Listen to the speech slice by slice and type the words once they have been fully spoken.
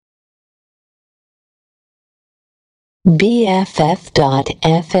BFF.FM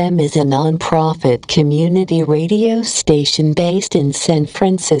is a non-profit community radio station based in San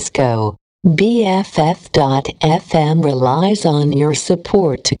Francisco. BFF.FM relies on your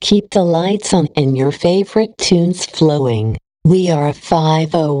support to keep the lights on and your favorite tunes flowing. We are a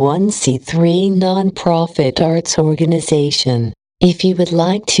 501c3 non-profit arts organization. If you would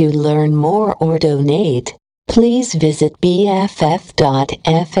like to learn more or donate, please visit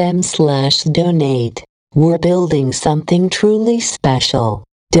bff.fm/donate. We're building something truly special.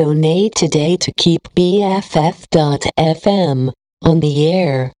 Donate today to keep BFF.FM on the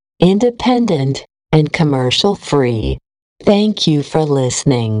air, independent, and commercial-free. Thank you for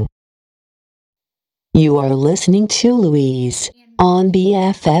listening. You are listening to Louise on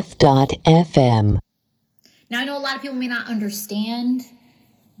BFF.FM. Now, I know a lot of people may not understand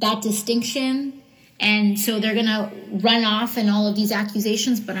that distinction, and so they're going to run off in all of these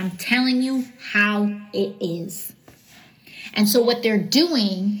accusations, but I'm telling you how it is. And so what they're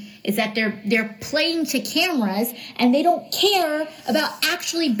doing is that they're playing to cameras, and they don't care about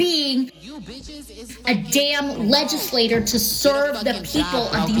actually being a damn legislator to serve the people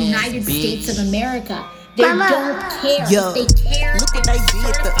of the United States of America. They don't care. Yo, they care. Look what they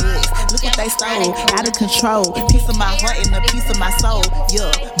did to us. Look what they stole. Out of control. Piece of my heart and a piece of my soul. Yeah,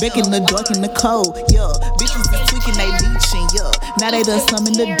 back in the dark and the cold. Yeah, bitches is tweaking, they leeching. Yeah, now they done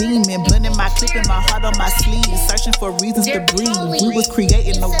summoned the demon. Blending my clip and my heart on my sleeve. Searching for reasons to breathe. We was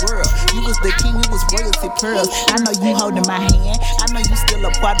creating the world. You was the king, we was royalty pearls. I know you holding my hand. I know you still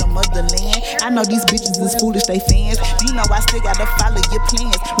a part of motherland. I know these bitches is foolish, they fans. You know I still gotta follow your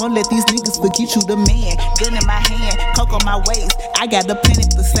plans. Won't let these niggas forget you the man. Gun in my hand, coke on my waist. I got the planet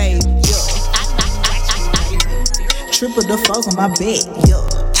to save. Yeah. Triple the fuck on my bed. Yeah.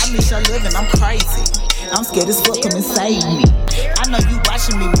 I miss your living, I'm crazy. I'm scared as fuck, come and save me. I know you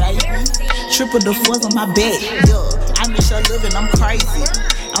watching me, baby. Triple the fuck on my bed. Yeah. I miss your living, I'm crazy.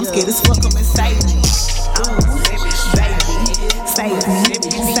 I'm scared as fuck, come and save me. Oh, baby, save me,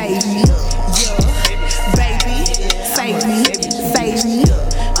 save me. Yeah. Baby, save me, save me.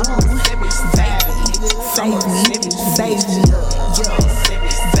 Save me, save me, yo. Baby,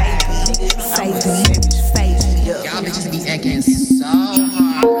 save me, save me, yo. Y'all bitches be acting so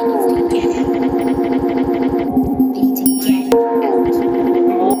hard.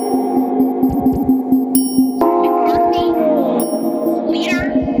 Leader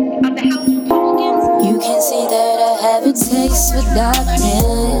of the House Republicans. You can see that I have a taste for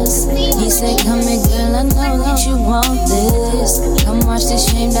darkness. He said, come here, girl, I know that you want this. Come watch this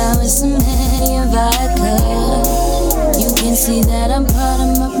shame down with some Henny and vodka. You can see that I'm part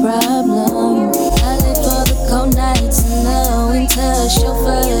of my problem. I live for the cold nights and the winter.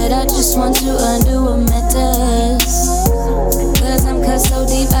 Chauffeured, I just want to undo what matters. Cause I'm cut so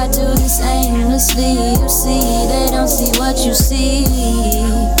deep, I do this aimlessly. You see, they don't see what you see.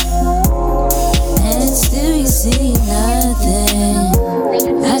 And still you see nothing.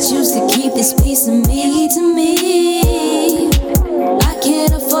 I choose to keep this piece of me to me. I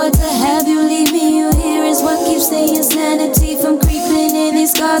can't afford to have you leave me. You here is what keeps the insanity from creeping in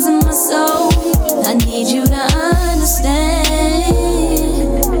these scars in my soul. I need you to understand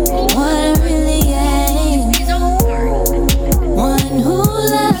what I really am. One who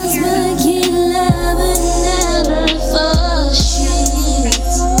loves but can't love but never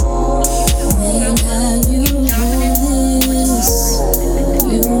forgets. And how you do this,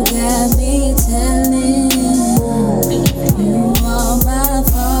 you got me telling you all my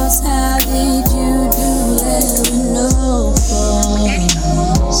faults. How did you do that with no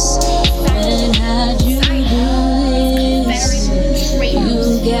faults? And how'd you do this?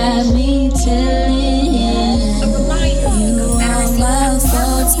 You got me telling you all my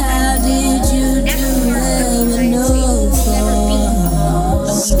faults. How did you do that with no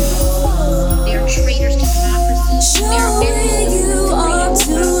faults? They are traitors to democracy. Showing you all to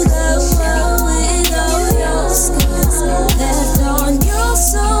the world with all your scars left on your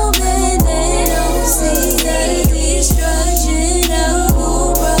soul, but they don't see the destruction of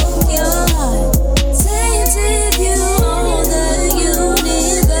who broke your heart. Tainted you on the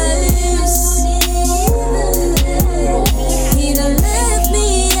universe. He done left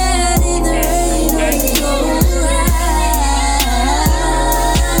me out in the rain on the cold ride.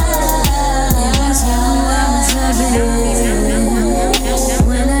 It was you I was loving.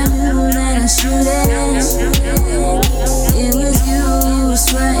 When I knew that I shouldn't. It was you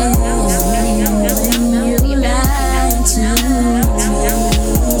was right when you lied to me.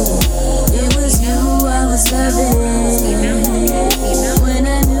 It was you I was loving. When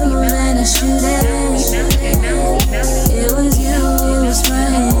I knew that I shouldn't. It was you was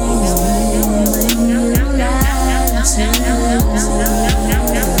right when you lied to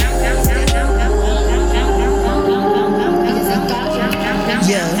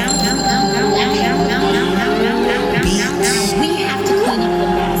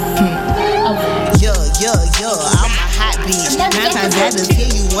gotta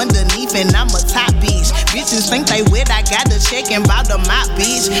tell you underneath, and I'm a top bitch. Bitches think they wet, I gotta check and bout the mop,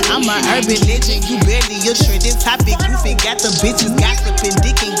 bitch. I'm a urban legend, you barely a trending topic. You got the bitches gossiping,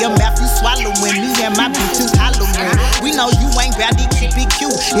 dick in your mouth, you swallowing. Me and my bitches hollering. We know you ain't bout to keep it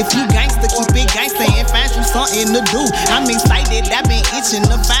cute. If you gangsta, keep it gangsta and find you something to do. I'm excited, I've been itching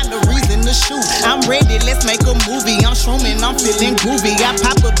to find a reason to shoot. I'm ready, let's make a movie. I'm shrooming, I'm feeling groovy. I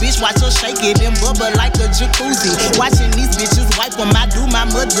pop a bitch, watch her shake it and bubble like a jacuzzi. Watching these bitches wipe them, I do my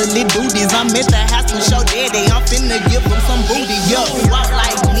motherly duties. I'm at the house with your daddy, I'm finna give them some booty. Yo, you walk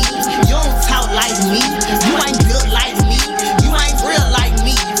like me, you don't talk like me. You ain't built like me, you ain't real like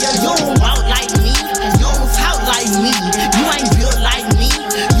me. You don't walk like me, you don't talk like me. You ain't built like me,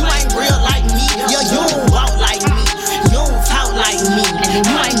 you ain't real like me. Yo, you don't walk like me, you don't talk like me.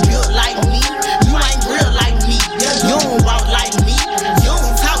 You ain't built like me, you ain't real like me. You don't walk like me, you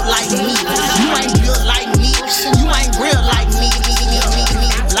don't talk like me. You ain't built like me, you ain't real like me.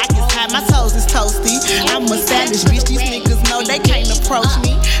 Like it's hot, my toes is toasty. I'm a savage bitch, these niggas know they can't approach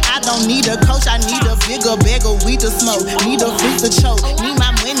me. I don't need a coach, I need a bigger bag of weed to smoke. Need a freak to choke, need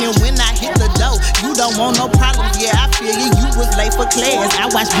my money when I hit the dough. You don't want no problems, yeah, I feel you, you was late for class.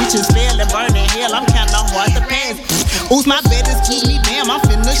 I watch bitches fail and burn in hell, I'm kinda hard to pass. Oops, my bed excuse me, damn, I'm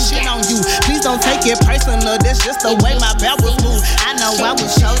finna shit on you. Please don't take it personal, that's just the way my belt was moved. I know I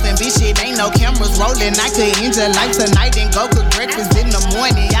was chosen, bitch, it ain't no cameras rolling. I could end your life tonight and go cook breakfast in the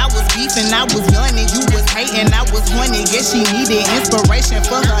morning. I was beefing, I was yawning, you was hating, I was horny. Guess she needed inspiration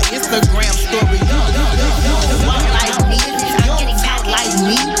for her Instagram story. You walk like me, you don't talk like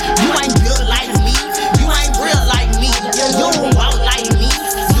me. You ain't built like me, you ain't real like me. You don't walk like me,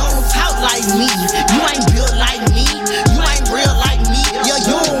 you don't talk like me. You ain't built like me, you ain't real like me. You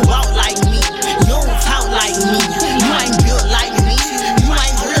don't walk like me, you don't talk like me. You ain't built like me, you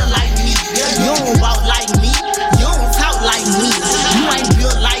ain't real like me. You don't walk like me, you don't talk like me. You ain't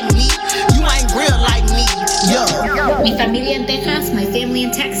built like me, you ain't real like me. Yo. Mi familia en Texas, my family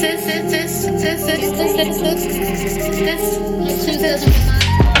in Texas.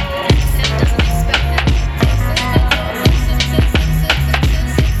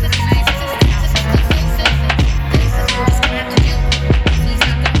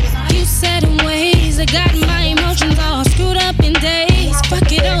 You said in ways that got my emotions all screwed up in days.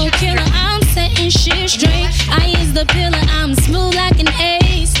 Fuck it, oh killer, I'm setting shit straight. I is the pillar, I'm smooth like an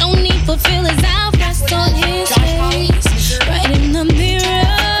ace. Don't need for fillers, I'll rest on his face. Right in the mirror,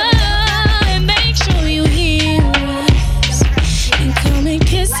 and make sure you hear us. And come and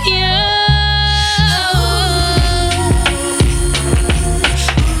kiss you.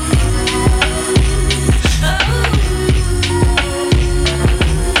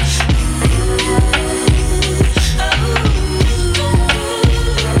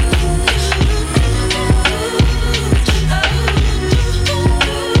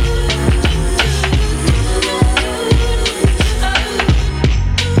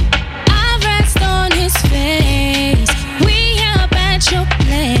 I rest on his face. We up at your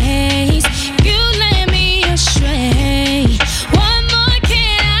place.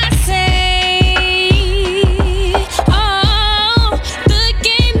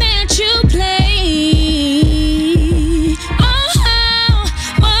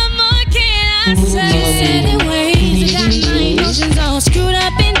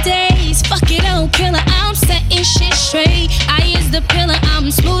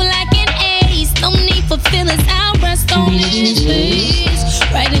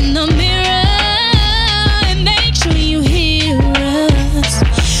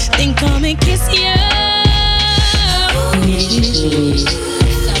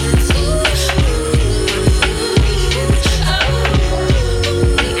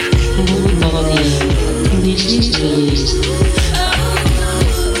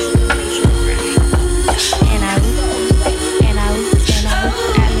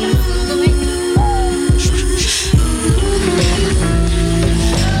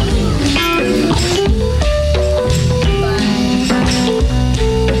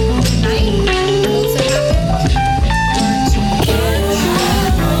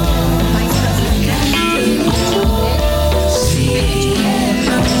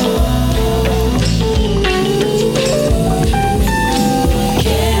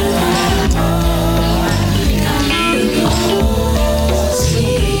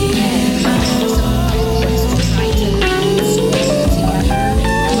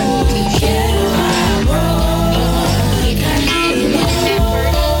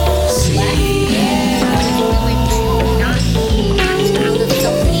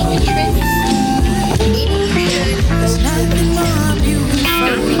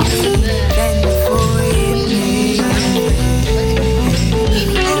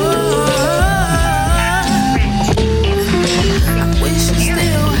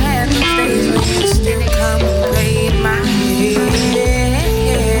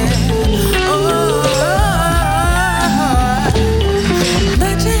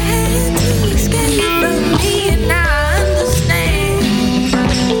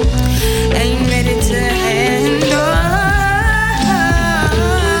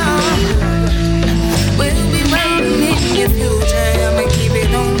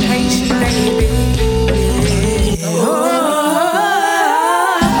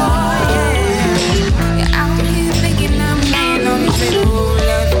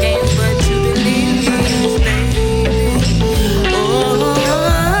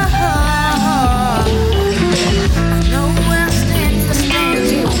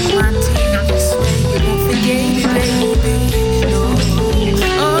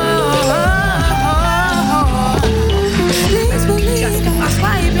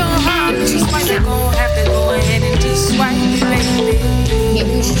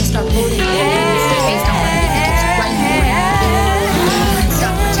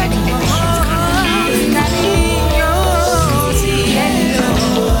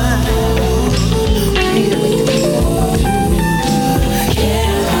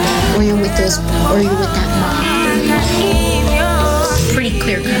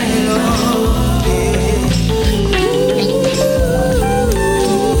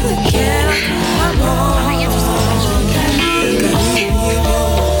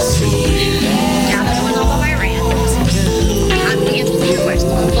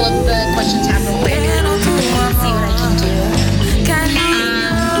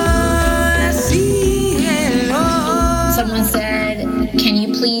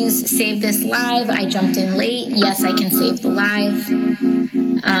 live. I jumped in late. Yes, I can save the live.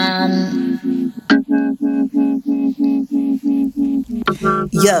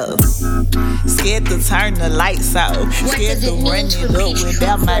 Yeah, scared to turn the lights out. Scared to run it up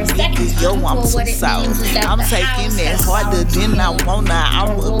without my niggas. Yo, I'm too soft. I'm taking it harder than I wanna.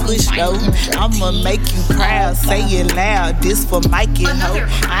 I'ma push though. I'ma make you proud. Say it loud. This for Mikey ho.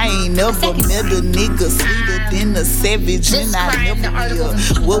 I ain't never met a nigga sweeter than a savage, and I never will.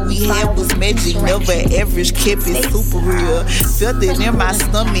 What we had was magic, never average. Kept it super real. Felt it in my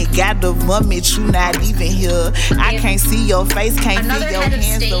stomach. Got the vomit. You not even here. I can't see your face. Can't feel your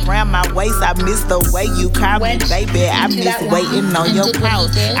hands around my waist. I miss the way you call me, baby. I miss waiting on your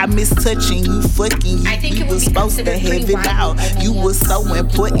couch. I miss touching you, fucking you. You was supposed to have it out. You was so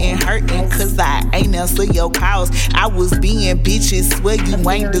important, hurting, cause I ain't answer your calls. I was being bitches, swear you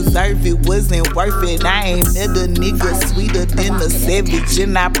ain't deserve it. Wasn't worth it. I ain't met a nigga sweeter than a savage,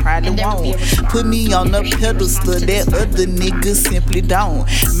 and I probably won't. Put me on a pedestal that other niggas simply don't.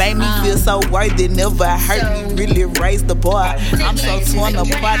 Made me feel so worthy, never hurt me, really raised the bar. I'm so torn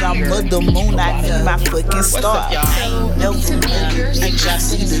apart, I'm mother moon, I need my fucking star. I ain't never met a nigga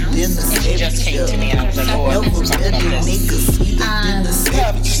sweeter than a savage. Never met a nigga sweeter than a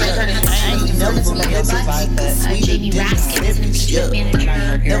savage. I ain't never met a nigga sweeter than a savage.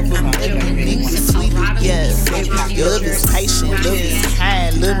 Never met a nigga sweeter, yeah, savage. Love is patient, love is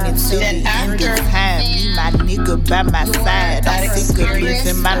kind, love me till the end of time. Me, my nigga by my side, I'm sick of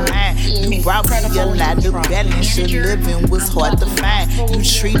losing my mind. You brought me a lot of balance, your living was hard to find. You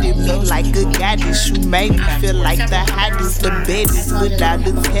treated me like a goddess. You made me feel like the hottest, the baddest, without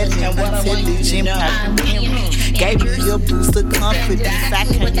the talent, intelligent, poppin'. Gave me a boost of confidence. I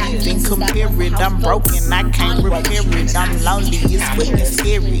can't even compare it. I'm broken, I can't repair it. I'm lonely, it's fucking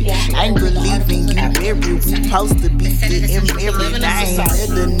scary. I ain't believing you buried. We supposed to be getting married. I ain't met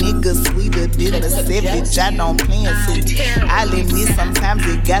a nigga sweeter than a savage. I don't plan to. I'll admit sometimes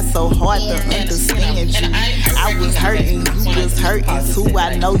it got so hard to understand you. I was hurting, you was hurting too.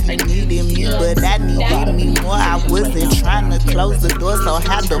 I know you needed me, but I needed me more. I wasn't trying to close the door, so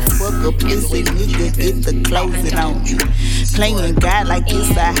how the fuck a pussy nigga get to close it on me? Playing God like it's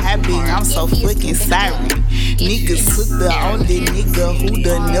a hobby, I'm so fucking sorry. Niggas took the only nigga who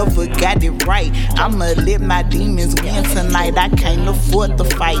done never got it right. I'ma let my demons win tonight, I can't afford to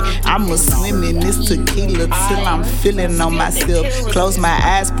fight. I'ma swim in this tequila till I'm feeling on myself. Close my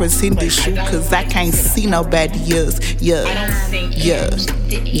eyes, pretend to shoot, cause I can't see nobody else. Yeah.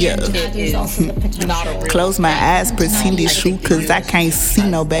 Close my eyes, pretend to shoot, cause I can't see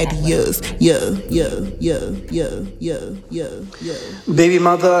nobody else. Yeah. Baby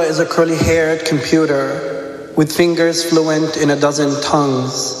mother is a curly-haired computer with fingers fluent in a dozen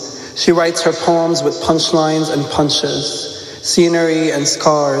tongues. She writes her poems with punchlines and punches, scenery and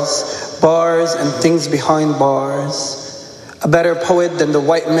scars, bars and things behind bars. A better poet than the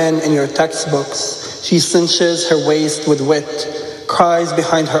white men in your textbooks. She cinches her waist with wit, cries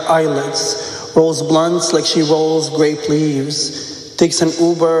behind her eyelids, rolls blunts like she rolls grape leaves, takes an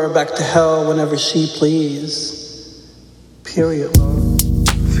Uber back to hell whenever she please. Period.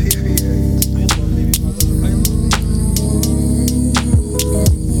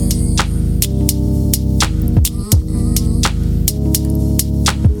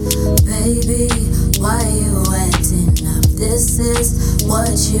 Baby, why you acting up? This is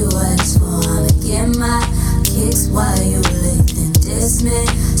what you asked for. I'ma get my kicks while you lick and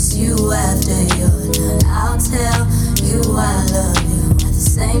dismiss you after you're done. I'll tell you I love you. At the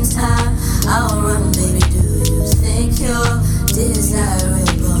same time, I'll run, baby. Do you think you're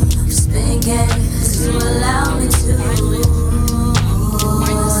desirable? I'm spanking to allow me to.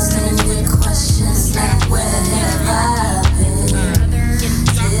 Sending questions like where have I been?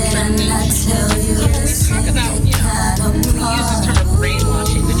 Did I not tell you this ain't the kind of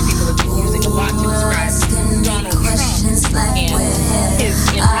brainwashing that people have been using a lot to describe Donald Trump and his impact of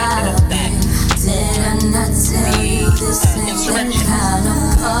that. Did I not tell you this ain't the kind of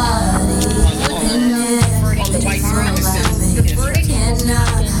party? On the white supremacists.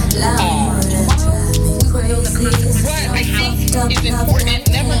 What I think is important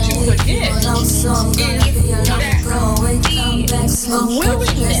never to forget is that the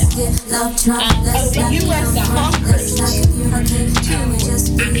willingness of the U.S. Congress to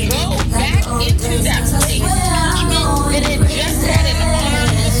go back into that place that it just had an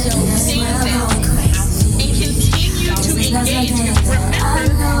armed stand and continue to engage. Remember,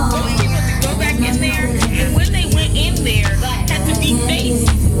 those people to go back in there, and when they went in there, had to be faced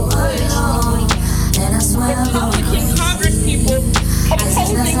Republican Congress people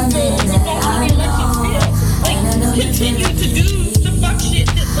opposing the election bill. Like, continue to do the fuck shit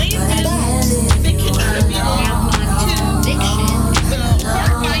that Landon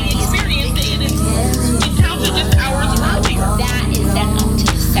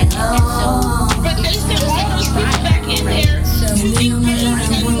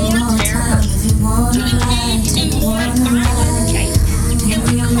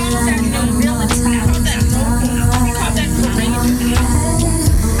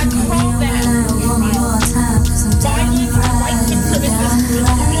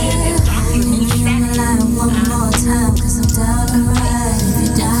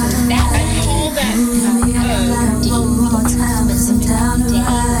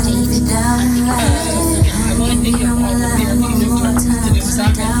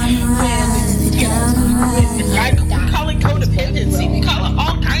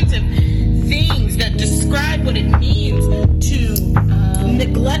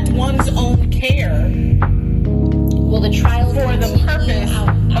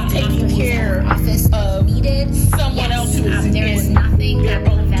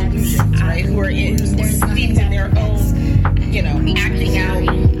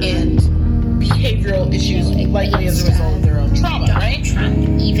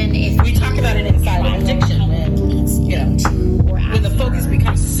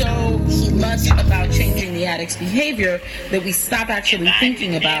much about changing the addict's behavior that we stop actually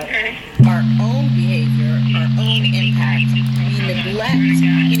thinking about our own behavior, our own impact. We neglect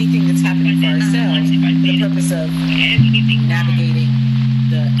anything that's happening for ourselves for the purpose of navigating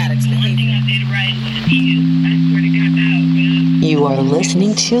the addict's behavior. You are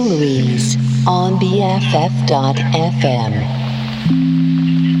listening to Louise on BFF.FM.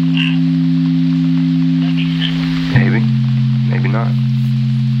 Maybe. Maybe not.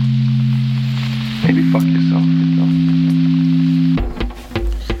 Maybe fuck yourself.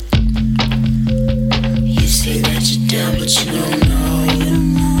 You say that you're down, but you don't know.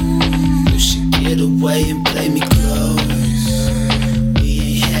 You should get away and play me close. We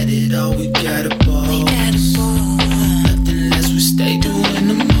ain't had it all, we got a ball. Nothing less, we stay doing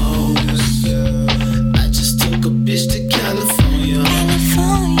the most. I just took a bitch to California.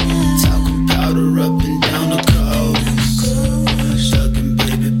 Talking powder up and down the coast. Sucking,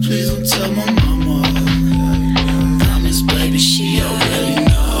 baby, please don't tell my mama. Promise, baby, she already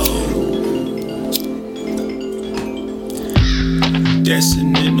know.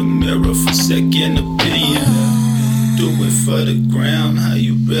 Dancing in the mirror for second opinion. Do it for the ground, how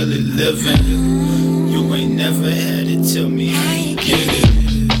you really living. You ain't never had it, tell me how you get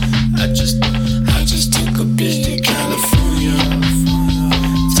it. I just took a bitch to California.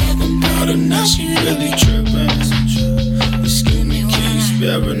 Talking about her, now she really tripping. Excuse me, can you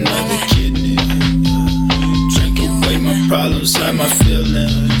spare another kidney? Drink away my problems, hide my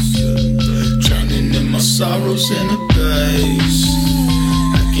feelings. Drowning in my sorrows in the bass.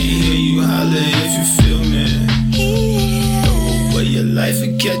 I can hear you holler if you feel me. Throw away your life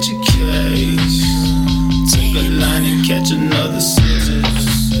and catch a case. Take a line and catch another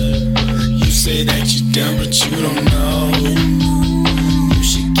sentence. You say that you're down, but you don't know. You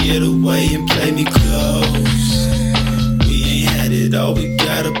should get away and play me close. We ain't had it all, we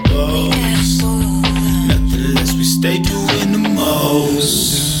got a boast. Nothing less, we stay doing the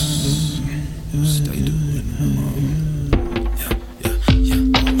most. Stay doing the most.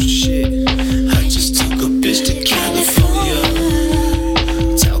 Yeah, oh shit. I just took a bitch to California.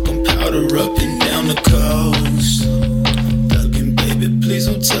 Talking powder up and down the coast. Thuggin', baby, please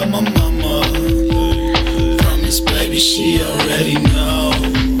don't tell my mama. Promise, baby, she already know.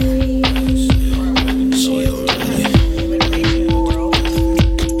 She already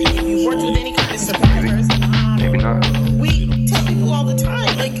You worked with any kind of survivors. Maybe not. We tell people all the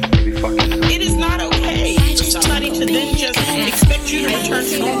time, like, Maybe fuck yourself. it is not okay for somebody to then just expect you to return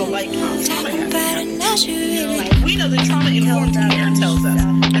to normal. Like, trauma happened. We know that trauma-informed care tells us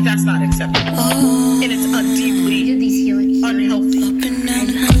that that's not acceptable. And it's deeply unhealthy.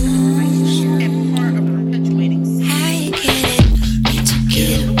 And part of perpetuating Need to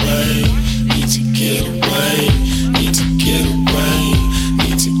get away, need to get away, need to get away,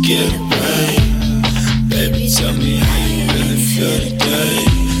 need to get away. Baby, tell me how you really feel today.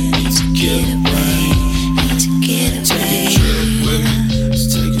 Need to get away, need to get away. Take a trip with me, let's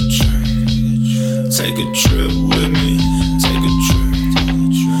take a trip. Take a trip with me, take a trip.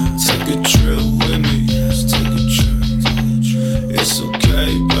 Take a trip with me, let's take a trip. It's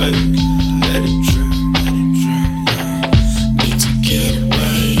okay, baby, let it drip, let it drip. Need to get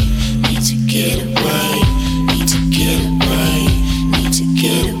away, need to get away, need to get away, need to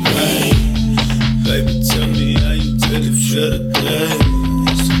get away. Baby, tell me how you really feel today.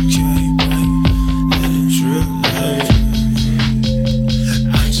 It's okay, baby, let it drip, let it.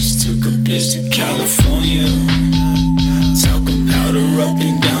 I just took a bitch to California. Talking powder up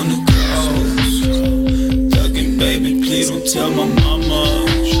and down the coast. Thuggin', baby, please don't tell my mama.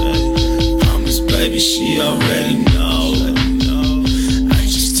 Promise, baby, she already know. I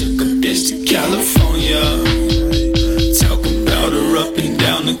just took a bitch to California. Talking powder up and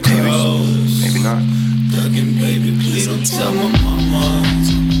down the coast. Maybe not. Thuggin', baby, please don't tell my mama.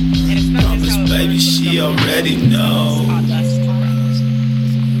 And it's not Promise, just how baby, she already know.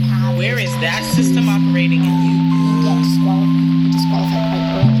 Where is that system operating in you? Disqualified quite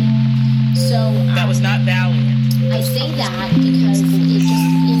early. So That was not valiant. I say that because it just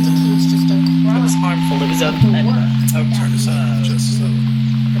indicates just a It crime. was harmful. It was a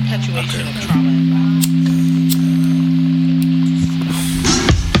perpetuation of trauma.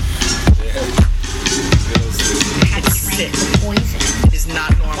 It's sick. Poison. It is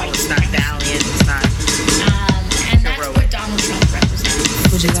not normal. It's not valiant. It's not. And that's what Donald Trump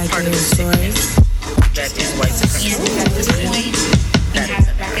represents. Would you like to hear a story? That is white supremacy. And at this point, we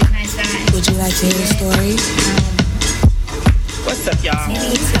haven't recognized that. Would you like to hear a story? What's up, y'all?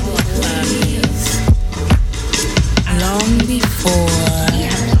 Long before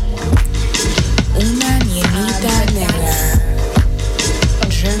una niñita negra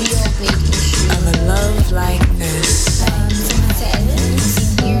Real big issues.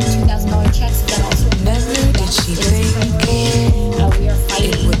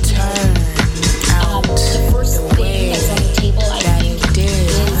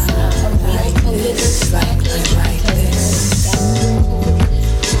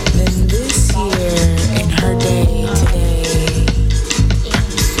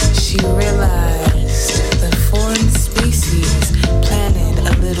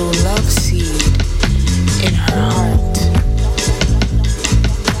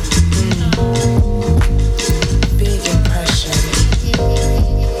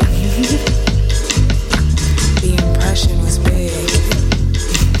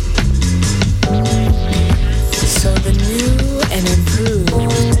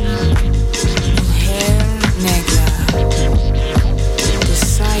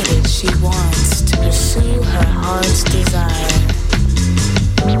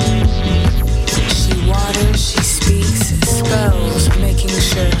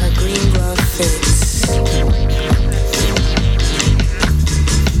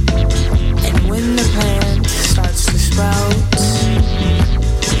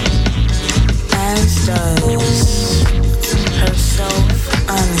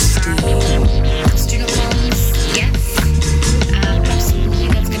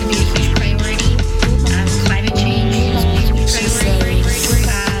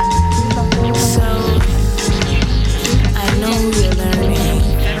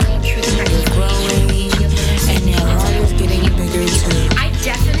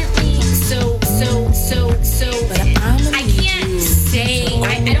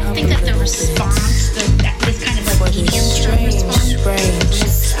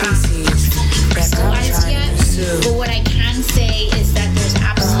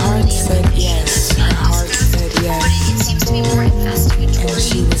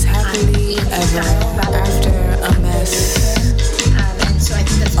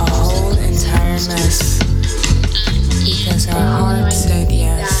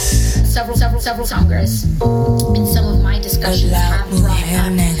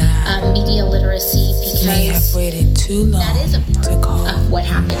 That is a part of what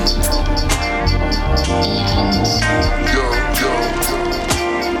happened to me. And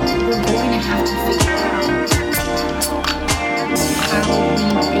we're going to have to figure out how we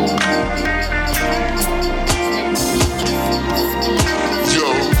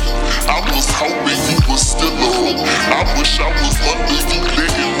I was hoping you were still up. I wish I was under you,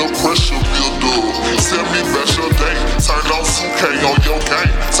 letting the pressure build up. Tell me about your day, turn on 2K on your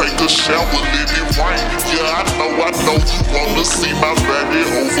game. Take a shower, let it rain. Yeah, I know you wanna see my body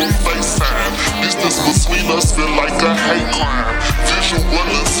over FaceTime. Distance between us feel like a hate crime. Visual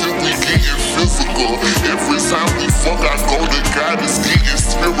until we getting physical. Every time we fuck, I go to God, it's getting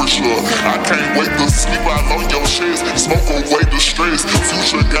spiritual. I can't wait to sleep out on your chest, smoke away the stress.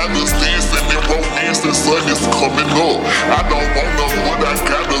 Future got us dancing and romance, the sun is coming up. I don't wanna, but I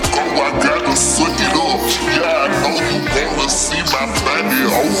gotta go, I gotta suck it up. Yeah, I know you wanna see my body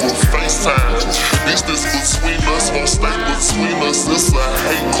over FaceTime. Distance between us won't stay between us, it's a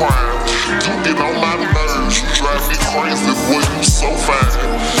hate crime. You get on my nerves, you drive me crazy, boy, you so fine.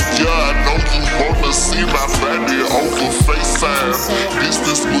 Yeah, I know you wanna see my body over FaceTime.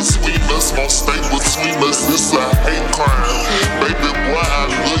 Distance between us won't stay between us, it's a hate crime. Baby boy, I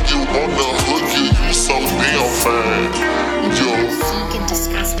love you, wanna hug you, you so damn fine. Yo.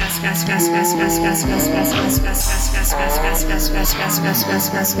 I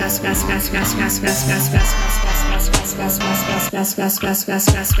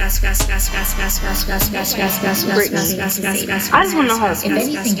just want to know how it feels.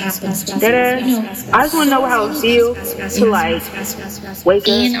 I just want to know how it feels to like wake up.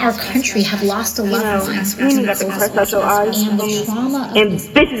 In our country have lost a lot of things. You got the crust out your eyes, and the trauma and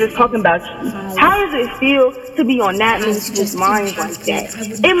bitches is talking about you. How does it feel to be on that many people's minds like that?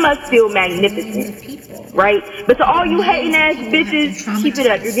 It must feel magnificent, right? But to all you hating ass bitches, keep it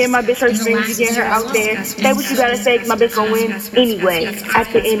up. You're getting my bitch her dreams, you're getting her out there. Say what you gotta say, 'cause my bitch gonna win anyway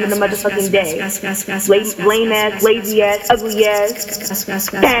at the end of the motherfucking day. Lame ass, lazy ass, ugly ass,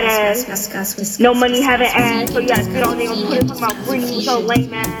 fat ass, no money having ass, so you gotta sit on there and put it from my free with your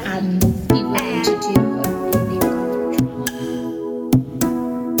lame ass. Be willing to do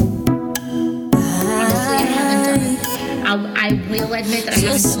I will admit that I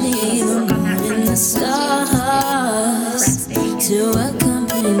haven't done work on that front. The stars to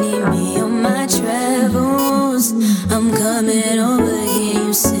accompany me on my travels. I'm coming over here,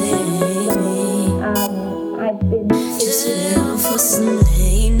 you save me. I've been Just fell for some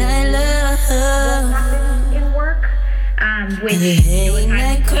late night love. in work, which Late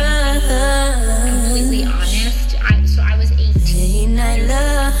night crush. completely honest. So I was 18. Late night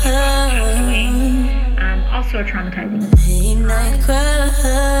love. Also a traumatizing. Late night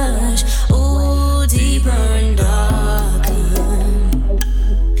crush. Ooh, deeper and darker.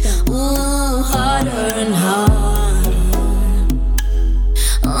 Ooh, harder and harder.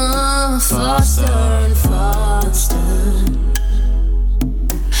 Faster and faster.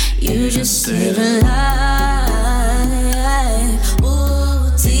 You just saved a life.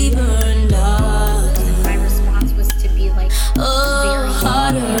 Ooh, deeper and darker. My response was to be like, Oh,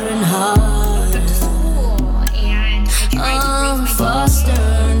 harder and harder. Faster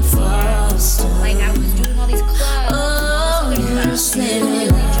and faster. Like I was doing all these clubs. Oh, you're saving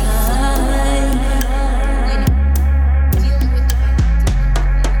life. Dealing with the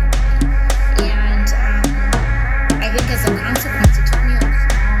and I think as a consequence, it took me a long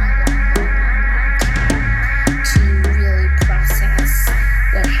time to really process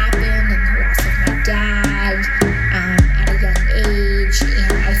what happened and the loss of my dad at a young age,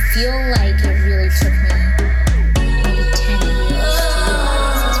 and I feel like it really took me maybe 10 years.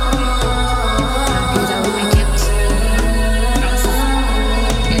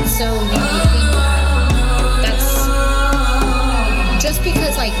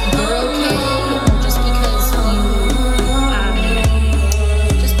 Like you're okay, or just because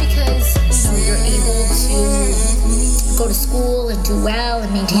you're able to go to school and do well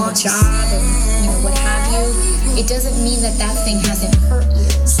and maintain a job and what have you, it doesn't mean that thing hasn't hurt you,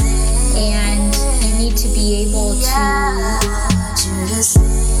 and you need to be able to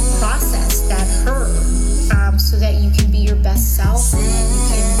process that hurt so that you can be your best self and you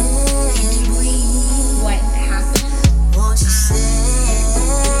can integrate what happened.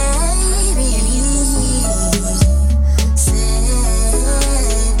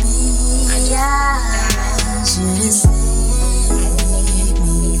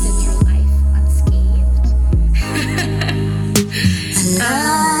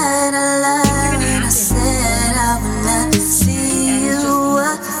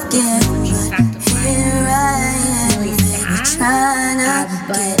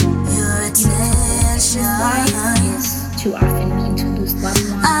 But your attention is too often mean to lose loved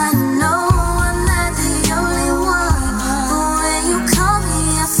ones. I know I'm not the only one, but when you call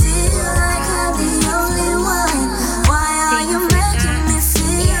me, I feel like I'm the only one. Why are you making me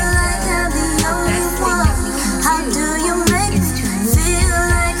feel like I'm the only one? How do you make me feel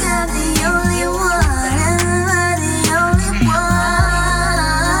like I'm the only one? Am I the only one?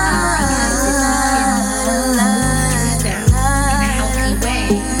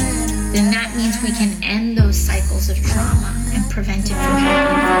 Then that means we can end those cycles of trauma and prevent it from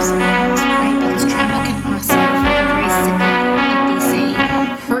happening for someone else, right? Because trauma can also have a very similar, like they say,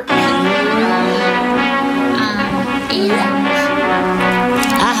 hurt people.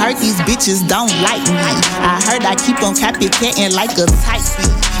 I heard these bitches don't like me. I heard I keep on copycatting like a type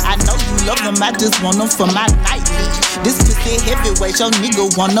beat. I know you love them, I just want them for my nightly. This pussy heavyweight, your nigga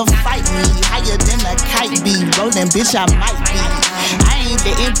wanna fight me. Higher than a kite be, rolling bitch I might be. I ain't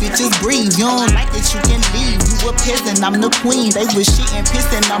letting bitches breathe, you don't like it, you can leave. You a peasant, I'm the queen. They was shitting,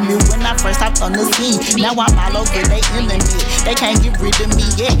 pissing on me when I first hopped on the scene. Now I'm all over they internet, they can't get rid of me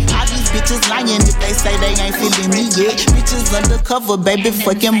yet. All these bitches lying if they say they ain't feeling me yet. Bitches undercover, baby,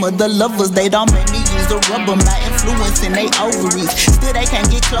 fucking mother lovers. They don't make me use the rubber, my influence in they ovaries. Still they can't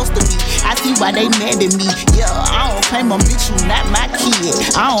get close to me, I see why they mad at me. Yeah, I don't claim a bitch, you not my kid.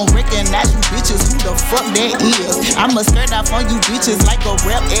 I don't recognize you bitches, who the fuck that is. I'ma skirt off on you bitches like a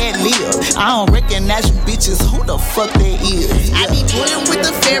rap ad-lib. I don't recognize you bitches, who the fuck that is. I be dealing with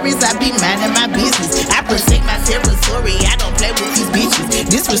the fairies, I be minding my business. I protect my territory, I don't play with these bitches.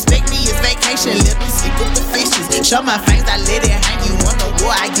 Disrespect me is vacation, let them sleep with the fishes. Show my fangs, I let it hang, you want the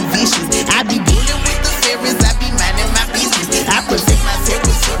war, I get vicious. I be dealing with the fairies, I be minding my business. I protect my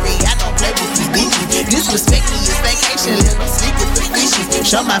territory, I don't play with these bitches. Disrespect me is vacation, let them sleep with the fishes.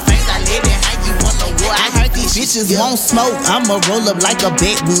 Show my fangs, I let it hang, you want the war, I heard these bitches won't smoke, I'ma roll up like a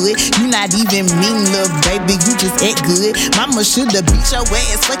backwood. You not even mean, little baby, you just act good. Mama shoulda beat your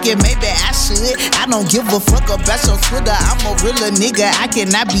ass, fuck it, maybe I should. I don't give a fuck about your Twitter, I'm a realer nigga. I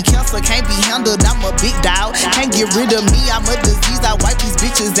cannot be canceled, can't be handled, I'm a big dog. Can't get rid of me, I'm a disease. I wipe these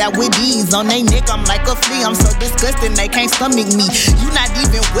bitches out with these. On they neck, I'm like a flea, I'm so disgusting, they can't stomach me. You not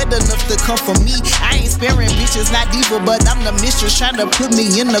even wet enough to come for me. I ain't sparing bitches, not diva, but I'm the mistress. Trying to put me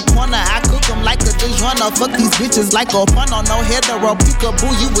in the corner, I cook them like a DiGiorno. Fuck these bitches like a funnel, no hetero, peekaboo,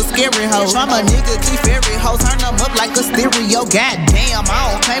 you a scary hoe. I'm a nigga, keep fairy hoes, turn them up like a stereo. Goddamn,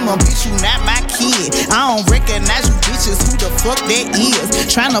 I don't claim a bitch, you not my kid. I don't recognize you bitches, who the fuck that is.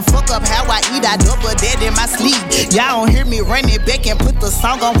 Tryna fuck up how I eat, I double that in my sleep. Y'all don't hear me run it back and put the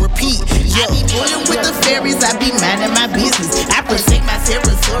song on repeat. Yeah, I be dealing with the fairies, I be minding my business. I protect my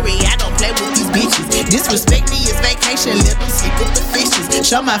territory, I don't play with these bitches. Disrespect me is vacation, let them sleep with the fishes.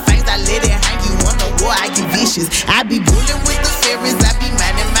 Show my fangs, I let it hang, you want the war, I get vicious. I be dealing with the fairies, I be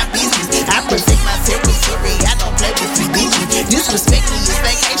minding my business. I protect my territory, I don't play with these bitches. Disrespect me is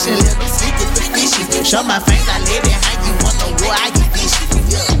vacation, let them sleep with the fishes. Show my fangs, I let it hang, you want the war, I get vicious.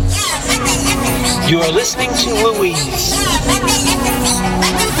 Yeah. You are listening to Louise.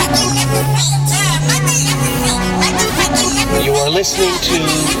 You are listening to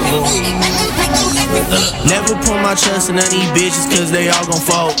Louise. Never put my trust in any of these bitches, cause they all gon'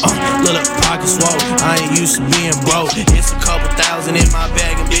 fold. Look, pocket swole, I ain't used to being broke. It's a couple thousand in my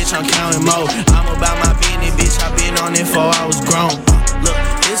bag and bitch, I'm counting more. I'm about my business, bitch, I been on it before I was grown. Look,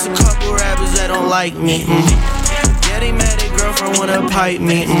 it's a couple rappers that don't like me. Yeah, they mad at girlfriend wanna pipe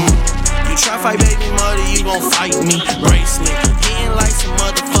me. You try fight baby mother, you gon' fight me. Bracelet, hitting like some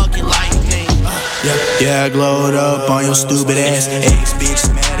motherfucking lightning. Yeah, I glowed up on your stupid ass. Ex-bitch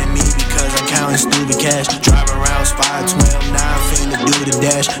mad at me because I'm counting stupid cash. Driving around spot 12, now I'm finna do the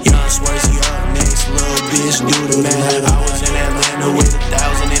dash. Young Swarzy up next, little bitch do the math. I was in Atlanta with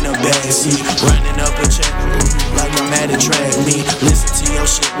 1,000 in the backseat, running up a check, like I'm at a track meet. Listen to your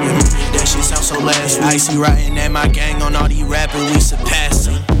shit, that shit sound so last. Icy riding at my gang on all these rappers, we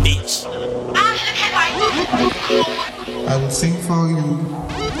surpassing, bitch. I will sing for you,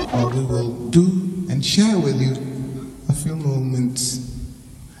 or we will do and share with you a few moments,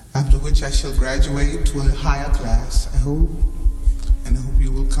 after which I shall graduate to a higher class, I hope, and I hope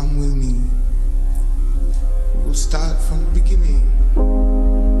you will come with me. We'll start from the beginning,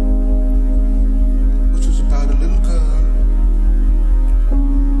 which was about a little girl.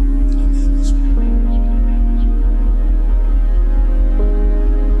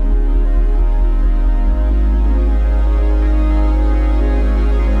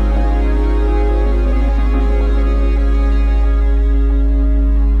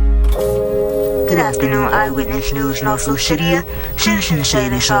 Good afternoon, Eyewitness News, North Lucidia. Citizens say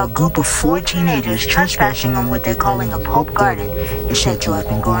they saw a group of 4 teenagers trespassing on what they're calling a Pope garden. It's said to have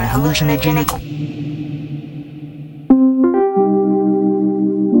been growing hallucinogenic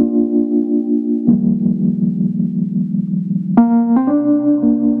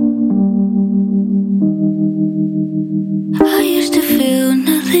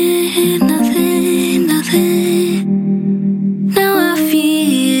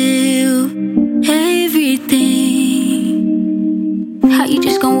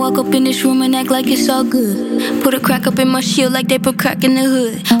like it's all good. Put a crack up in my shield like they put crack in the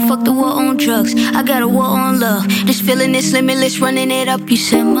hood. Fuck the war on drugs, I got a war on love. This feeling is limitless, running it up. You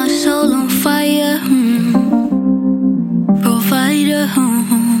set my soul on fire, provider,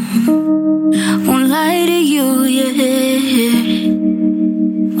 won't lie to you, yeah.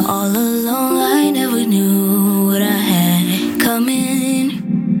 All along I never knew what I had coming.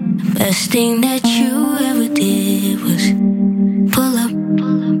 Best thing that you ever did was pull up.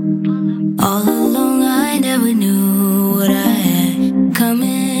 All along I never knew what I had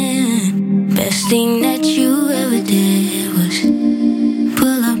coming. Best thing that you ever did was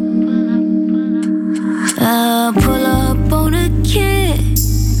pull up. I pull up on a kid.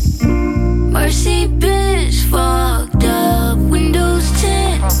 Mercy Benz, fucked up, windows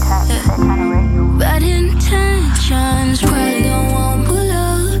tint. Bad intentions, probably gon' won't pull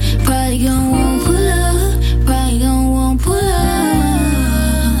up. Probably gon' won't pull up. Probably gon' won't pull up.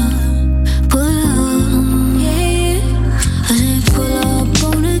 Pull up, yeah. I said pull up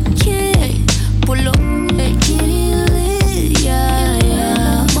on a kid. Pull up, get it lit, yeah,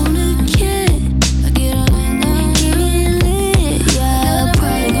 yeah. On a kid, I get up and get it lit, yeah.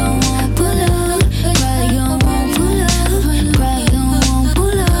 Probably gon' won't pull up. Probably gon' won't pull up. Probably gon' won't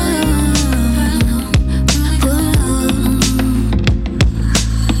pull up.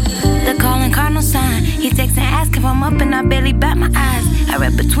 The calling cardinal sign. He texts and asks if I'm up and I barely bat my eyes. I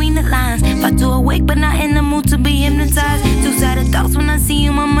read between the lines. If I do awake but not in the mood to be hypnotized. Two-sided thoughts when I see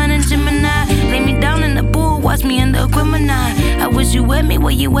you, my mind in Gemini. Lay me down in the pool, watch me in the Aquemini. I wish you with me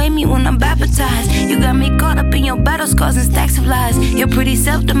where you weigh me when I'm baptized. You got me caught up in your battle scars and stacks of lies. You're pretty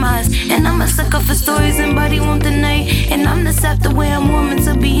self-demise. And I'm a sucker for stories and body won't deny. And I'm the scepter where I'm woman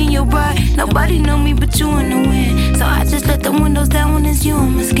to be in your bride. Nobody know me but you in the wind. So I just let the windows down when it's you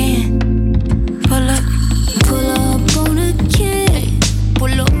on my skin. Pull up on a kid.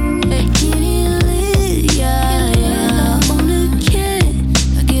 Pull up, get it lit, yeah, yeah. On a kid,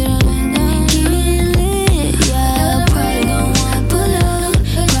 I get up and get it lit, yeah. Probably gon' won't pull up.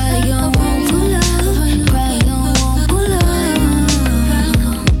 Probably gon' won't pull up. Probably gon' won't pull up.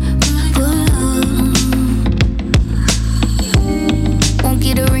 Pull up. Won't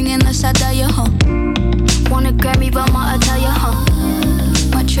get a ring unless I die your home. Wanna grab me by my attire, huh?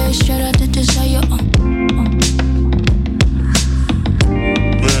 My tray straight out the desire,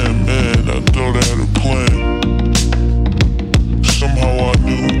 Man, I thought I had a plan. Somehow I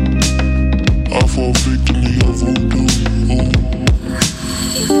knew I fall victim to your voodoo.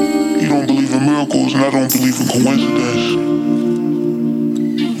 You don't believe in miracles and I don't believe in coincidence.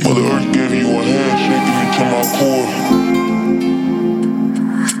 Mother Earth gave you a hand, shaking me to my core.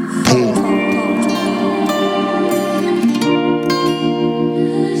 Boom.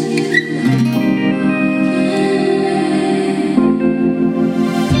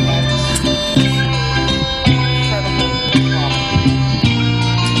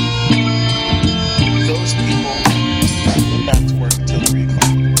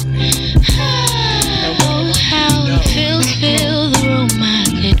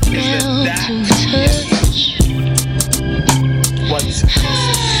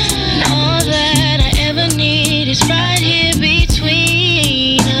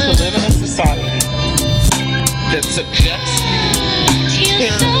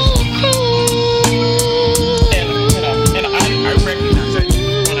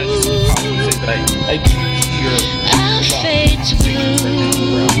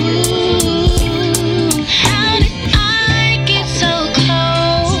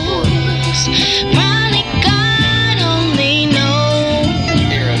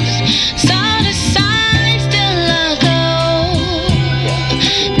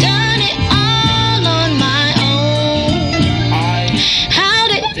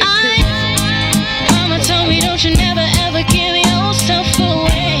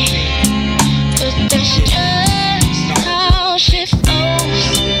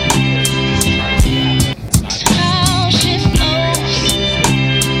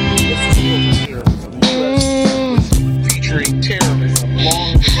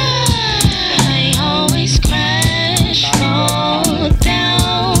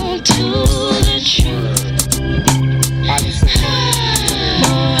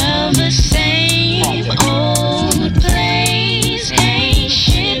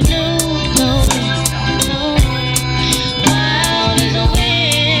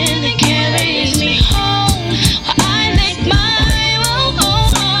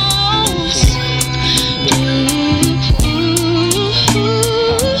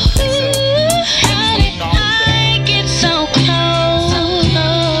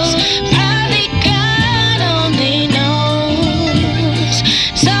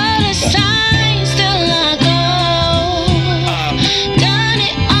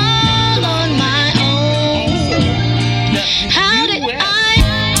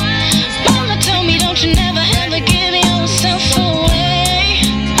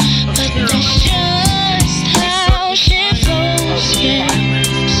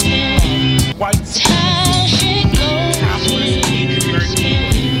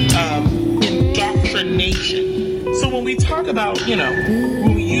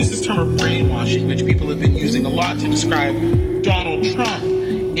 when we use this term of brainwashing, which people have been using a lot to describe Donald Trump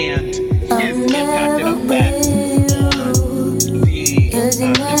and his impact and effect on the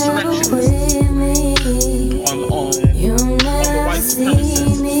insurrectionists, on the white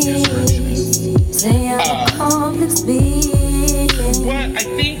supremacists, insurrectionists. What I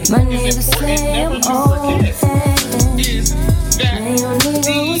think is important never to forget is that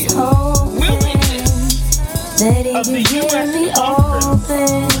the willingness of the U.S.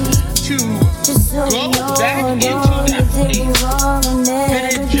 Congress to go back into that place that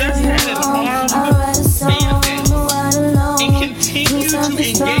it just had an armed mandate and continue to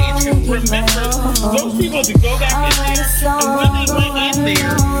engage. And remember, those people to go back in there, and when they went in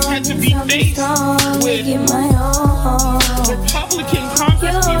there, had to be faced with Republican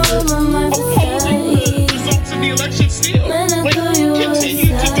Congress people opposing the results of the election still. Like,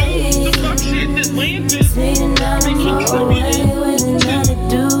 continue to do the fuck shit that landed and contributed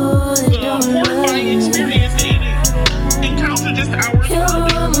to the horrifying experience they encountered just hours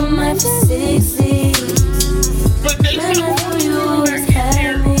earlier. But they still want to go back in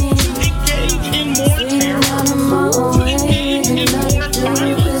there to engage in more terror, to engage in more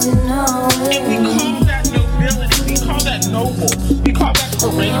violence. And we call that nobility, we call that noble, we call that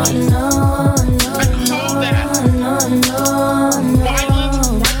courageous. I call that violent, white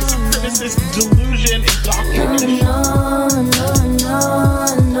supremacist delusion and doctrination.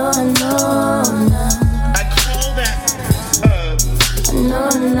 I call that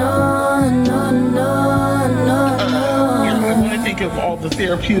I want to think of all the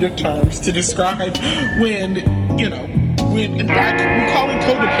therapeutic terms to describe when in fact we call it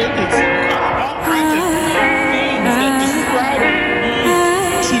codependency. We call it all kinds of things that describe the need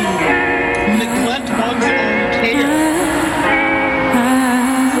to neglect one's own care for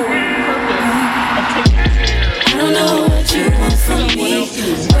the purpose of taking care. I don't know what you want from me,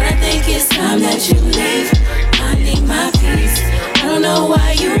 but I think it's time that you leave. I need my peace. I don't know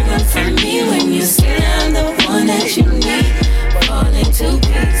why you run from me when you say I'm the one that you need. Falling to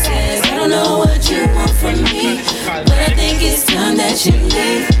pieces. I don't know what you want from me, but I think it's time that you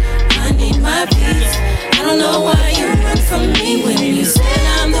leave. I need my peace. I don't know why you run from me when you said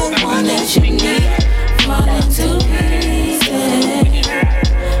I'm the one that you need. Falling to pieces.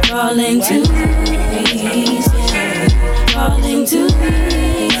 Falling to pieces. Falling to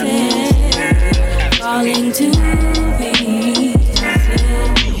pieces. Falling to pieces.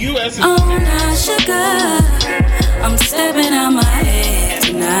 Oh, now sugar, I'm stepping out my head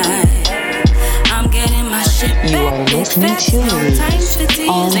tonight. I'm getting my shit back. You are listening to Louise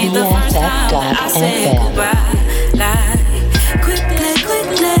on BFF.FM. Quickly,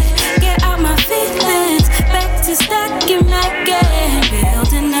 get out my feelings. Back to stacking again.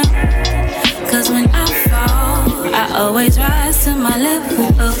 Building up. Cause when I fall, I always rise to my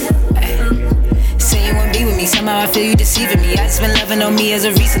level. Say you won't be with me, somehow I feel you deceiving me. I just been loving on me as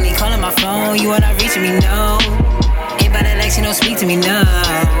of recently. Calling my phone, you are not reaching me, no. Ain't by that like she don't speak to me, no.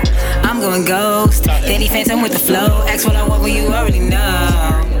 I'm going ghost, Danny Phantom with the flow. Ask what I want when you already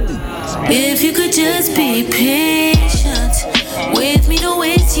know. If you could just be patient with me, don't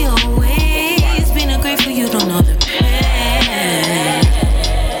waste your ways. Being ungrateful, you don't know the pain.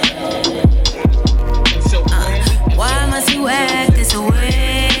 Why must you act this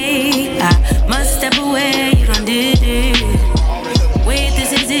way? I must step away, you done did it. Wait,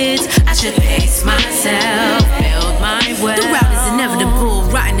 this is it. I should pace myself, build my way. The route is inevitable,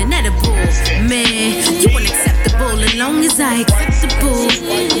 rotten inedible. Man, you unacceptable as long as I acceptable.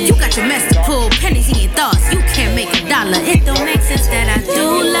 You got your mess to pull, pennies in your thoughts. You can't make $1. It don't make sense that I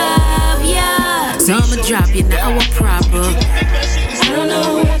do love ya. So I'ma drop you now, a proper. I don't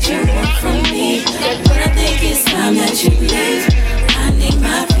know what you want from me, but I think it's time that you leave. I need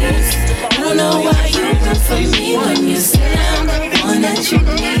my peace. I don't know why you run from me when you say I'm the one that you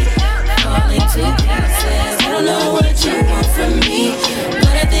need. Falling to pieces. I don't know what you want from me,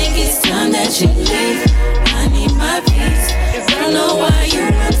 but I think it's time that you leave. I need my peace. I don't know why you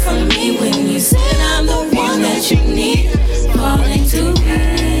run from me when you said I'm the one that you need. Falling to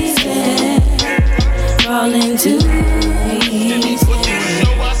pieces. Falling to pieces.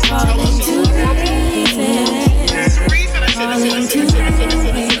 Falling to pieces. Falling to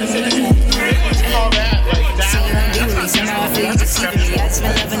pieces.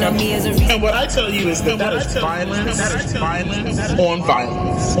 And what I tell you is that is violence. That is violence on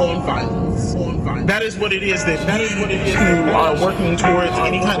violence. On violence. On violence. That is what it is. That is what it is. Who are working towards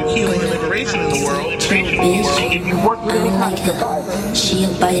any kind of healing and liberation in the world. If you work with any kind of violence. She a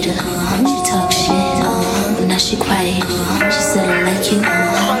biter, she talk shit, now she quiet, she said I like you,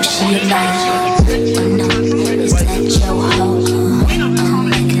 she a liar, oh no, is that your hoe?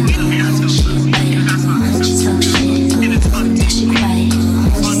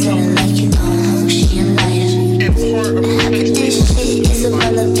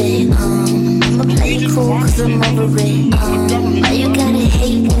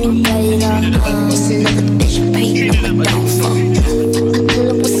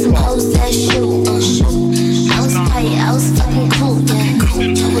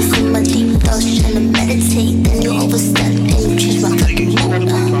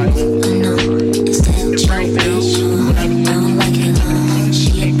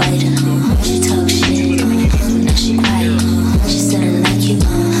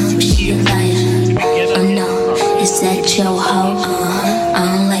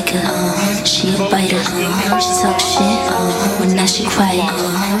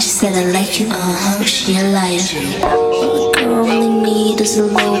 She said I like you, but she a liar. All a girl really need is a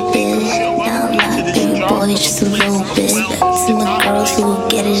little bit. Not a lot, baby boy, just a little bit. See my girls who will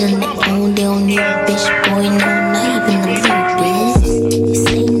get it on their own. They don't need a bitch, boy, no, not even a little bit. He's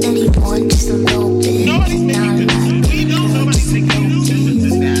saying that he want just a little bit. Not a lot, baby girl, just a little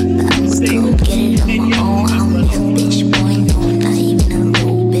bit. But I'ma go get it on my own. I don't need a bitch, boy, no, not even a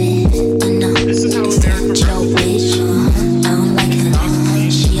little bit. I know, it's that Joe bitch. I don't like her,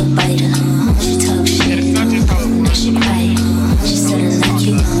 she a biter. She talk shit, now she quiet. She said I like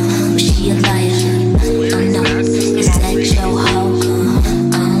you, but she a liar. I know, it's that Joe hoe.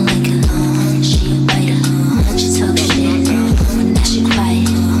 I don't like her, she a biter. She talk shit, now she quiet.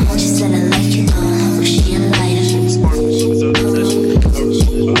 She said I like you, but she a liar.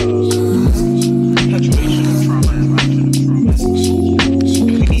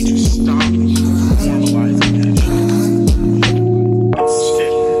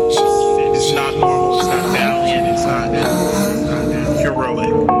 It's not normal. It's not valiant. It's not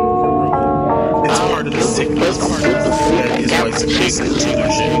heroic. It's part of the sickness. Part of the thing that is white supremacy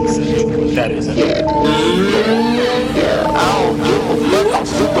leadership. That isn't it.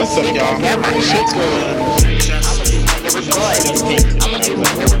 What's up, y'all? Shit's going on.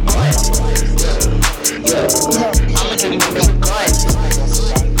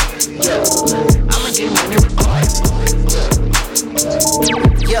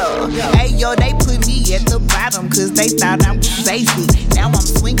 Yo, they put me at the bottom cause they thought I was basic. Now I'm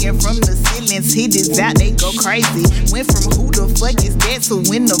swinging from the ceilings, hitters out, they go crazy. Went from who the fuck is that to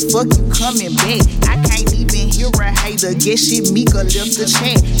when the fuck you coming back? I can't even hear a hater, guess shit Mika left the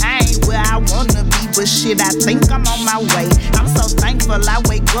chat. I ain't where I wanna be, but shit, I think I'm on my way. I'm so thankful I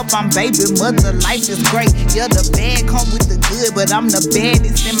wake up, I'm baby mother, life is great. Yeah, the bad come with the good, but I'm the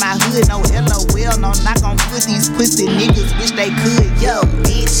baddest in my hood. No LOL, no knock on foot, these pussy niggas wish they could. Yo,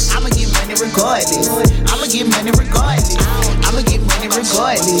 bitch, I'ma get money regardless. I'ma get money regardless. I'ma get money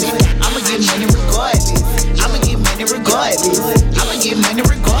regardless. I'ma get money regardless. I'ma get money regardless. I'ma get money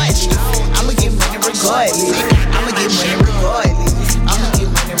regardless. I'ma get money regardless. I'ma get money regardless. I'ma get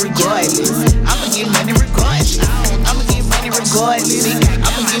money regardless. I'ma get money regardless. I'ma get money regardless.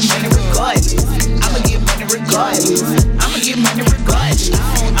 I'ma get money regardless. I'ma get money regardless. I'ma get money regardless. I'ma get money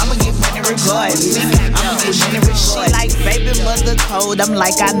regardless. I'ma get money regardless. She like baby mother cold. I'm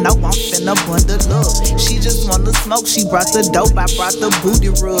like I know I'm finna bundle up. She just wanna smoke. She brought the dope. I brought the booty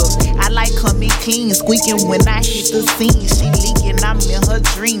rub. I like coming clean, squeaking when I hit the scene. She leaking, I'm in her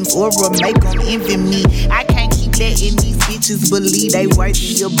dreams. Aura make them envy me. I can't keep letting these bitches believe they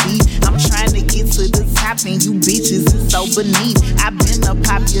worthy of beef. I'm trying to get to the top and you bitches is so beneath. I've been a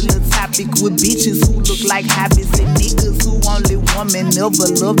popular topic with bitches who look like hobbits and niggas who only woman never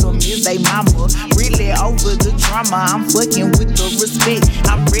loved them is they mama. Really over the drama, I'm fucking with the respect.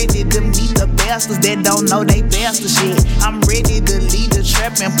 I'm ready to meet the bastards that don't know they bastard shit. I'm ready to lead the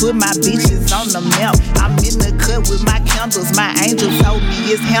trap and put my bitches on the map. I'm in the cut with my candles, my angels told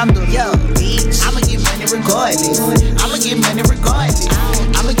me it's handled. Yo, bitch, I'ma get money regardless. I'ma get money regardless.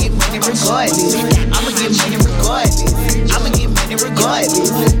 I'ma get money regardless. I'ma get money regardless. I'ma get money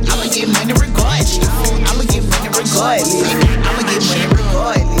regardless. I'ma get money regardless. I'ma get money regardless. I'ma get money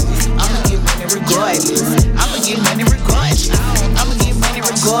regardless. I'ma get money regardless. I'ma get money regardless. I'ma get money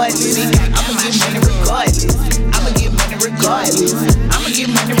regardless. I'ma get money regardless. I'ma get money regardless. I'ma get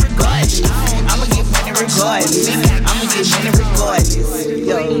money regardless. I'ma get money regardless. I'ma get money regardless.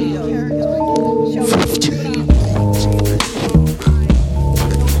 Yo.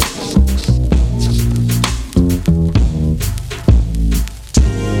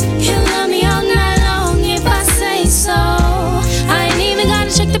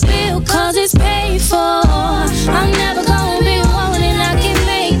 Cause it's paid for. I'm never gonna be one and I can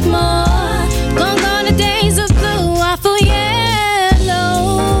make more. Gone the days of blue, I feel yellow.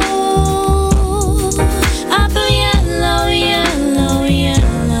 I feel yellow, yellow,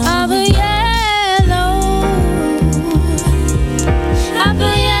 yellow. I feel yellow. I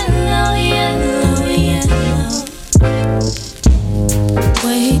feel yellow, yellow, yellow.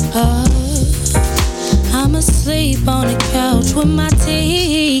 Wake up, I'm asleep on the couch with my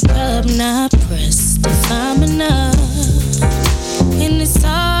teacup not pressed if I'm enough. And it's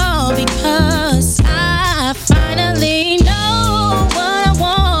all because I finally know what I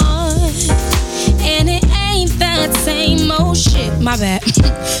want. And it ain't that same old shit, my bad.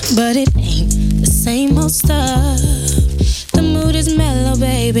 But it ain't the same old stuff. The mood is mellow,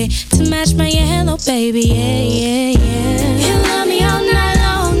 baby, to match my yellow, baby, yeah, yeah, yeah. You love me all night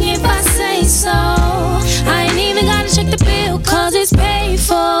long if I say so. I ain't even gotta check the bill cause it's paid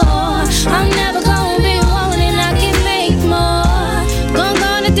for. I'm never gonna be one and I can make more.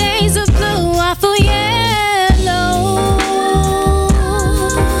 days of blue, I feel yellow.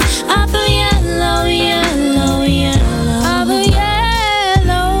 I feel yellow, yellow, yellow. I feel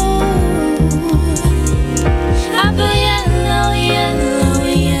yellow. I feel yellow, yellow,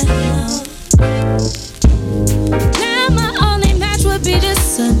 yellow. Now my only match would be the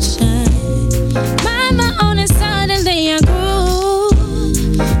sunshine. My only suddenly I grew.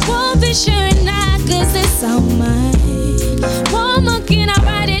 Won't be sharing that 'cause it's all mine. One more can I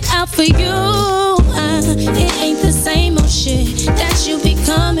write it out for you? It ain't the same old shit that you be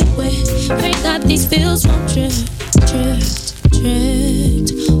coming with. Pray God these feels won't drift, drift,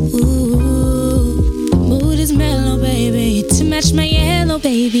 drift. Ooh, the mood is mellow, baby, to match my yellow,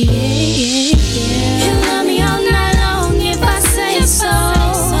 baby. Yeah, yeah, yeah. You love me all night long if I say so.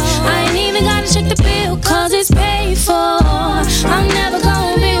 I ain't even gotta check the bill 'cause it's paid for. I'm never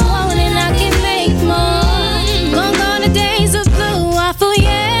gonna be one and I can make more. Gone the days of blue, I feel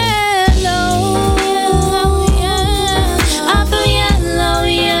yellow. I feel yellow,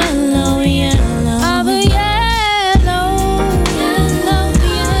 yellow, yellow. I feel yellow, yellow, yellow.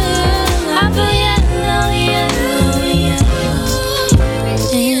 I feel yellow, yellow, yellow.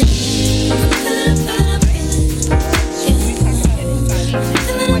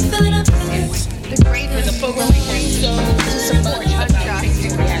 The greater the program so to support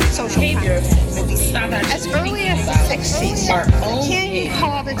social behavior will be stopped. As early as the 60s, King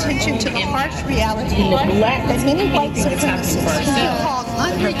called attention to the harsh reality that many white supremacists who he called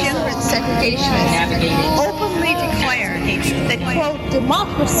unregenerate segregationists openly declared that, quote,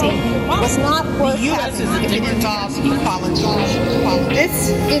 democracy was not worth having if it involved equality. This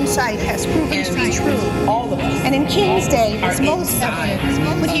insight has proven to be true. And in King's day, it's most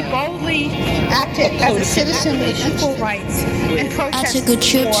evident when he boldly acted as a citizen with equal rights and protested. I took a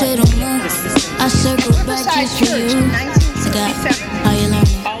trip to the moon. I circled back just for you. How you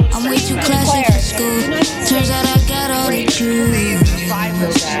learning? I'm way too classy for school. Turns out I got all the juice.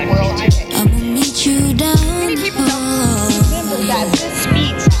 I'ma meet you down the hall. Remember that this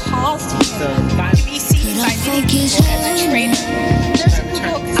speech caused him to be seen by many people as a traitor. There's a new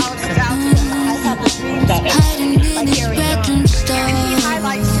book out about I Have a Dream by Gary Young. And he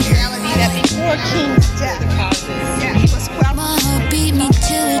highlights the reality that before King's death, he was questioned. Beat me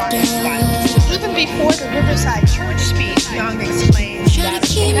till it dies. Even before the Riverside Church speech, Young explained that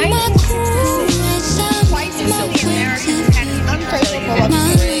in 1966, twice as many Americans had an unfavorable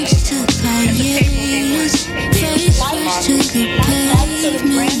experience as the table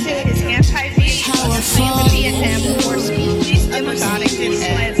granted his anti-Vietnam claim the Vietnam War speech. These demagogic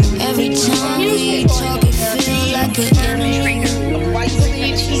slants. Every time we talk, it feels like a traitor of white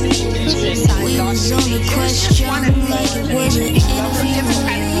believes he we was on the question like it was an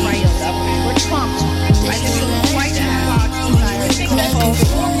democratic rights were trumped by the white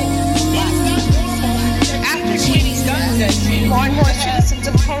after Kenny's gun more and more citizens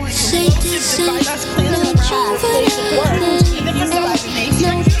of Poland were by us cleaning the crowd even from the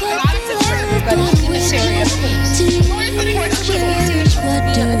nation not to everybody in this area of peace. Of course, it was easy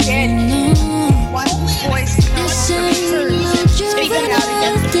to again one voice speaking out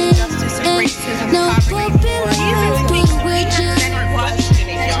against the injustice and racism, poverty, or even speaking than it was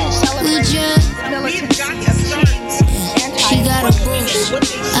to celebrate militancy of King's She got a boost.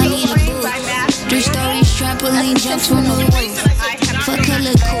 I need a boost. 3-story trampoline jumps from the roof. Fuck her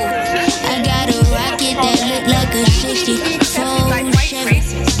look cool. I got a rocket that look like a 64 Chevy.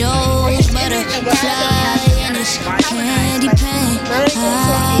 Those butterfly and it's candy paint. I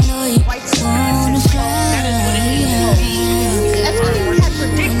know you wanna fly. As King had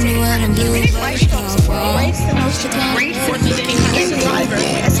predicted, many white folks will embrace the most great forces in survivor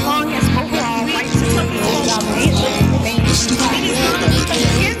as long as overall white supremacy domination remains.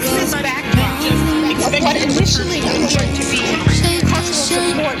 Against this backdrop of what initially appeared to be cultural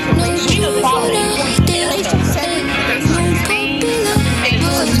support for racial equality, racial segregation remains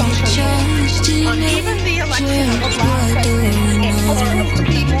for social change. On even the election of a black president, it proved to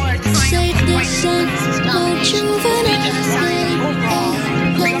be more triumph of white supremacy's domination than a sign of overall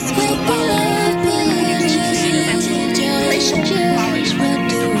racial equality.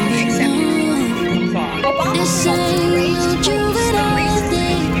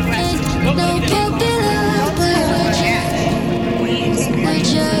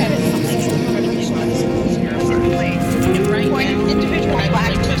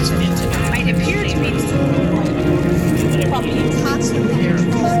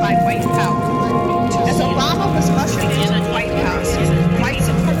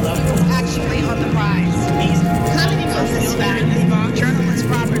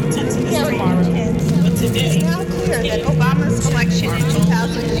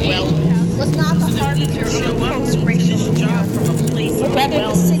 was not the harbinger of a post-racial job from a place but rather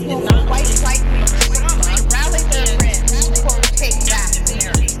the signal for white flight to rally their friends to quote take back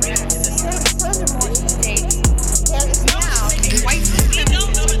America. Furthermore, he states there is now a white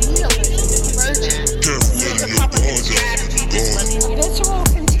supremacist neoliberalism emerging. The public strategy visceral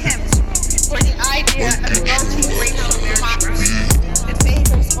contempt for the idea of multi-racial democracy that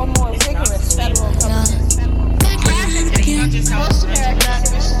favors a more rigorous federal government. Most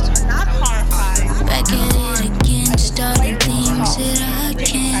Americans are not horrified. Back at it again, starting things that I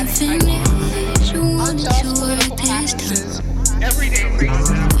can't finish. You wanted to work this time.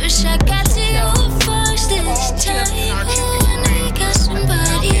 Wish I got to you first this time. And I got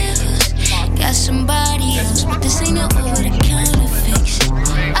somebody else. But this ain't no order kind of fix.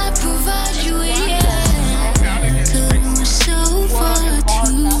 I provide you with couldn't so far too.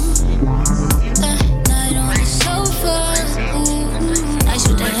 Night on the sofa. Nice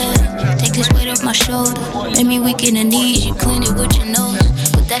with the head. Take this weight off my shoulder. Let me weaken the knees. You clean it with your nose.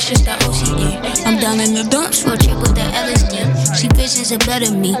 But that's just the OCD. I'm down in the dumps for a trip with the LSD. See visions of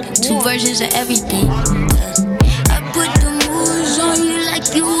better me. 2 versions of everything. I put the moves on you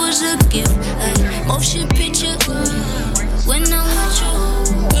like it was a gift. Motion picture. When I'm with you.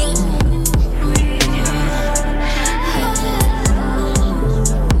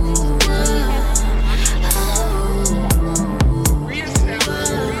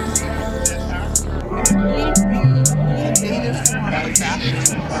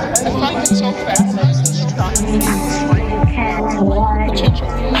 I find it so fascinating to talk to potential.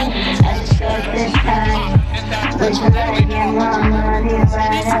 That's really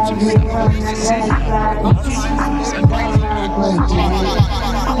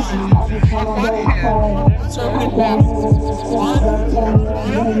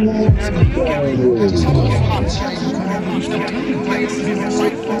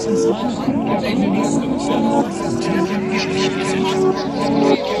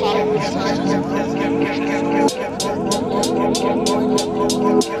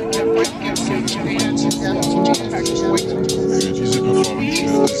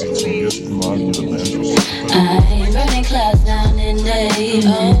I'm running clouds down in day,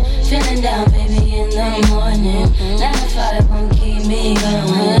 feeling down, baby, in the morning. 9 to 5 won't keep me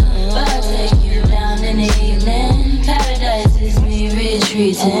going, but I'll take you down in the evening. Paradise is me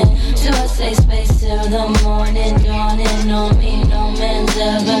retreating, so I say space till the morning, dawning on me. No man's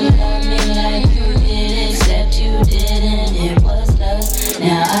ever loved me like you did, except you didn't. It was lust.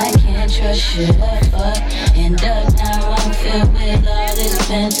 Now I can't trust you, fuck. And up now I'm filled with all this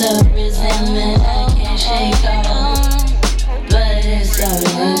pent up resentment I can't shake off. But it's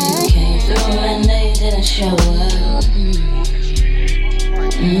alright, you came through and they didn't show up.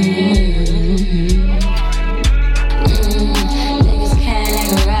 Niggas can't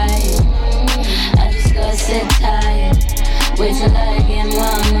act right. I just gotta sit tight. Wait till I get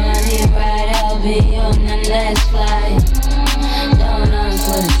my money right. I'll be on the next flight. Don't know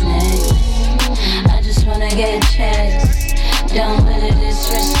what's next. I just wanna get checks. Don't really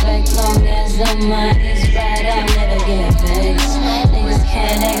disrespect. Long as the money's right, I'll never get vexed. Niggas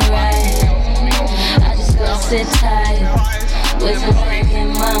can't act right. I just gotta sit tight. Wait till I get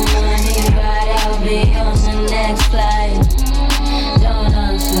my money right. I'll be on the next flight. Don't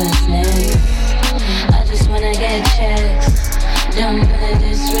know what's next. I just wanna get checks. Don't really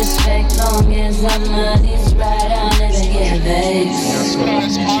disrespect. Long as the money's right, I'll never get vexed.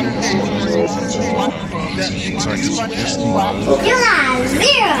 You got 0.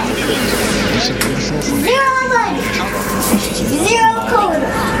 0 money. 0 code.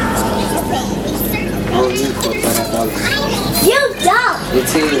 You dumb.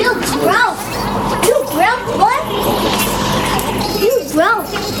 You broke. You broke, what? You broke.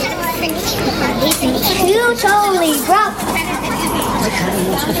 You totally broke.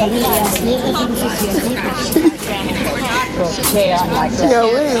 Yo,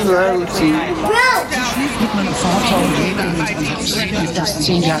 what is wrong with you?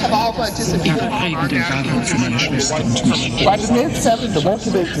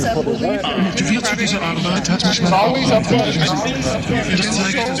 Motiviert zu dieser Arbeit hat mich meine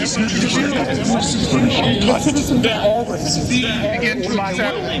Arbeit das zeigt,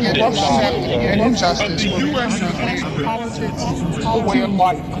 Way of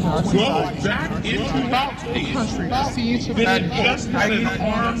life. Go back into the country to see each of that just as an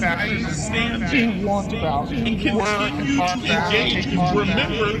arm that is being warned about and continue to engage.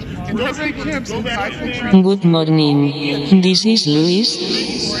 Remember, refugee camps inside the country. Good morning. This is Louise.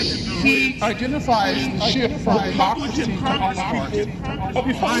 He identifies the shift from democracy to oligarchy,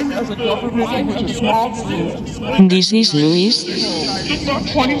 defined as a government in which a small group. This is Louise.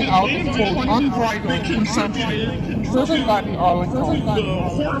 Pointing out quote, unbridled consumption driven by the oligarchy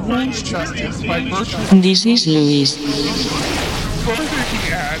rules justice by virtue. This is Louise. Further,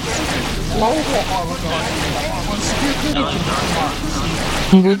 he adds, global oligarchy was spearheaded in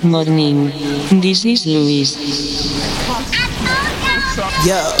democracy. Good morning. This is Louise.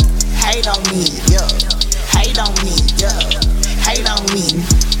 Yo, hate on me, yo, hate on me, yo, hate on me,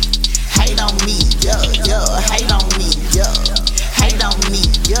 hate on me, yo, hate on me, yo, hate on me,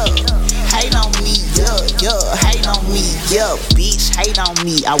 yo, hate on me, yo, hate on me, yo, bitch, hate on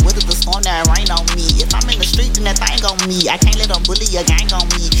me. I weathered the storm that rain on me. If I'm in the street, then that thing on me. I can't let them bully a gang on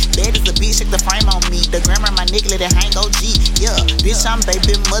me. Bad as a bitch, shake the frame on me. The grammar, my nigga, let it hang OG. Yeah, bitch, I'm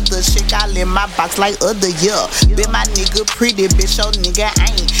baby mother. Shit, I in my box like other, yeah. Bet my nigga pretty, bitch, your nigga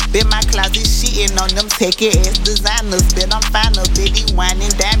ain't. Bet my closet shitting on them techie ass designers. Bet I'm fine, bet he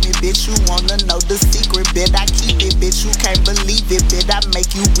whining diamond. Bitch, you wanna know the secret? Bet I keep it, bitch, you can't believe it. Bet I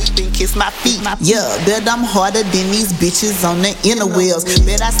make you weep and kiss my feet. Yeah, bet I'm harder than these bitches on the inner wheels.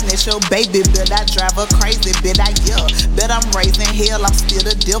 Bet I snatch your baby, bet I drive her crazy. Bet I yell, bet I'm raising hell, I'm still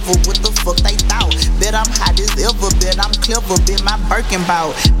the devil. What the fuck they thought? Bet I'm hot as ever, bet I'm clever. Bet my Birkin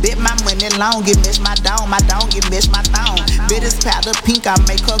bout. Bet my money long, get mesh my dong get mesh my thong. Bet it's powder pink, I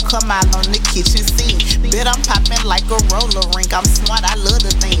make her come out on the kitchen sink. Bet I'm popping like a roller rink, I'm smart, I love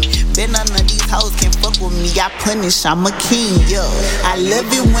the thing. Bet none of these hoes can fuck with me, I punish, I'm a king, yo. I love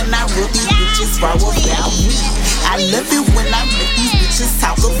it when I rip these bitches raw about me. I love it when I make these bitches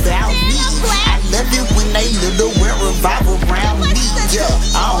talk about me. I love it when they little wear revive around me, yeah.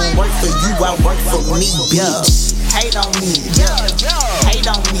 I don't work for you, I work for me, bitch. Hate on me, yeah. Hate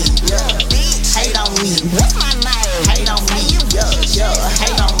on me, yeah. Hate on me. What's my name? Hate on me, yeah.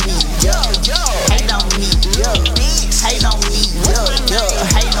 Hate on me, yeah. Hate on me, yeah. Hate on me, yeah.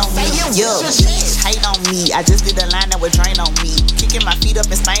 Hate on me, yeah. Hate on me. I just did a line that would drain on me. Kicking my feet up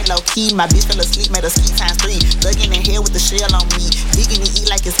and staying low key. My bitch fell asleep, made her ski ×3. Lugging in here with the shell on me. Digging to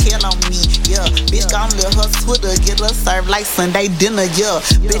eat like it's kale on me, yeah. Bitch gon' let her Twitter get her served like Sunday dinner, yeah.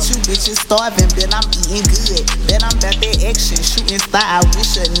 Bet you bitches starving, bet I'm eating good. Bet I'm about that action, shooting star, I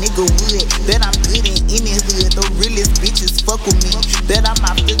wish a nigga would. Bet I'm good in any hood, the realest bitches fuck with me. Bet I'm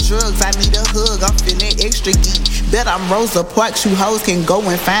off the drugs, I need a hug, I'm feeling extra geek. Bet I'm Rosa Parks, you hoes can go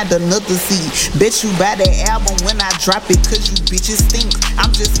and find another seat. Bet you buy that album when I drop it, cause you bitches stink.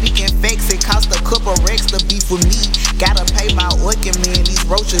 I'm just speaking facts, it cost a couple racks to beef with me. Gotta pay my organ, man, these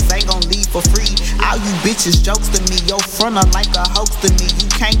roaches ain't gon' leave for free. All you bitches jokes to me, your front are like a hoax to me. You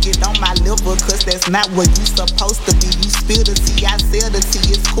can't get on my level, cause that's not what you supposed to be. You spill the tea, I sell the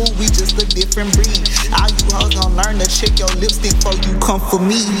tea, it's cool, we just a different breed. All you hoes gon' learn to check your lipstick before you come for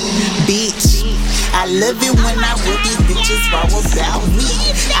me, bitch. I love it when I rip these bitches raw about me.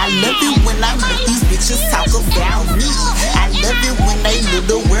 I love it when I make these bitches talk about me. I love it when they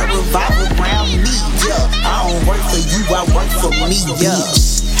little wear revive around me, yeah. I don't work for you, I work for me, yeah.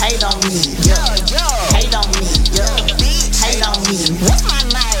 Hate on me, yeah. Hate on me, yeah. Hate on me. What's my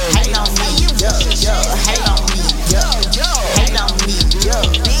name? Hate on me, yeah. Hate on me, yeah. Hate on me, yeah.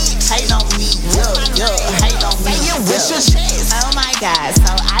 Hate on me, yeah. Hate on me, yeah. Oh my God,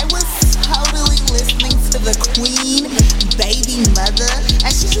 so I was totally listening to the queen, baby mother,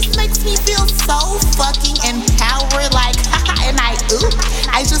 and she just makes me feel so fucking empowered, like, and I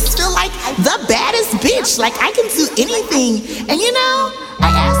just feel like the baddest bitch, like I can do anything, and you know, I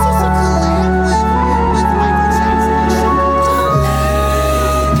asked her to collab with Michael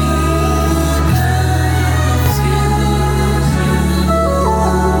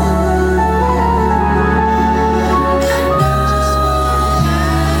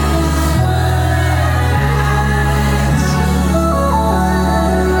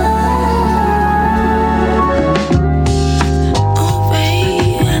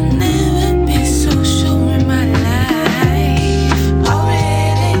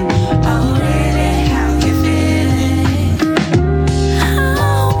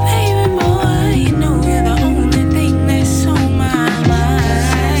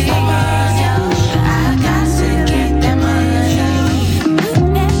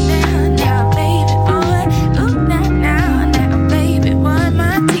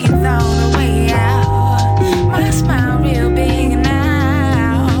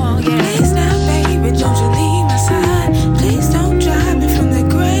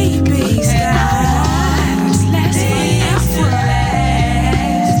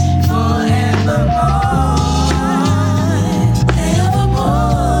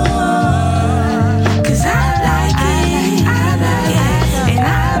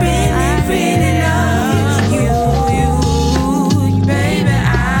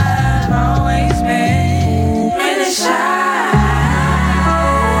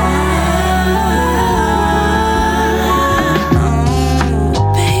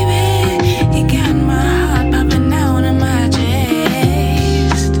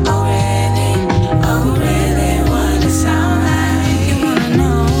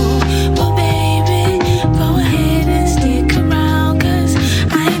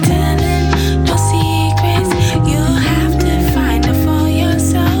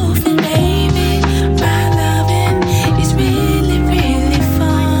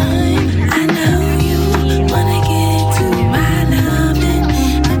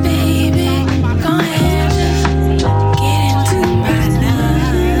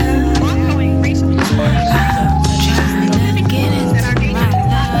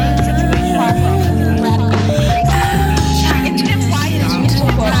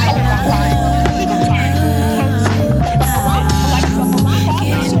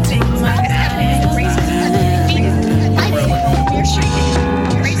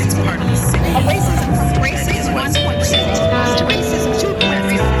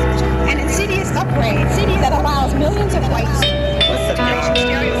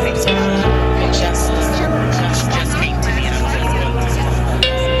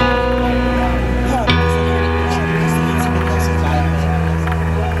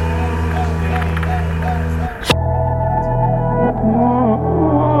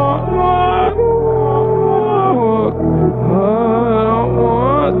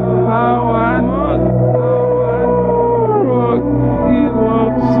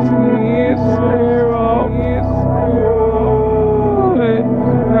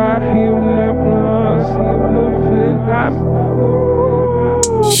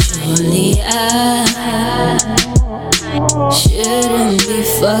I shouldn't be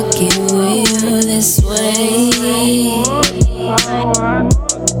fucking with you this way.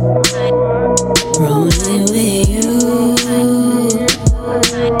 Rolling with you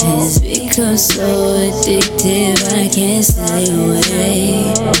has become so addictive, I can't stay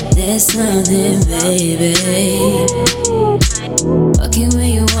away. There's something, baby. Fucking when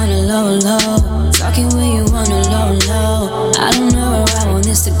you wanna low, talking when you wanna low. I don't know where I want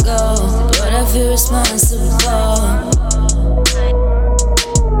this to go, but I feel responsible.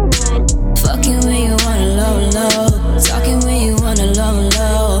 Fucking when you wanna low, talking when you wanna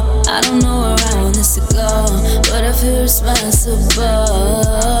low. I don't know where I want this to go, but I feel responsible.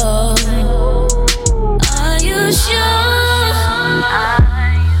 Are you sure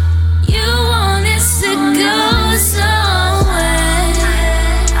you want this to go somewhere?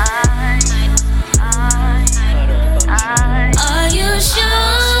 Are you sure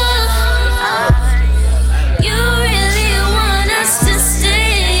you really want us to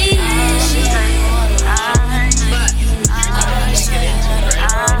stay?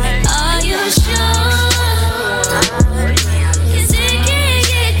 Are you sure? 'Cause it can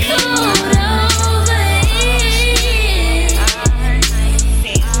get cold over here.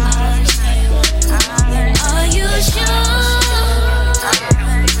 Are you sure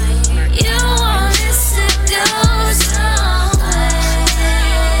you want us to go somewhere?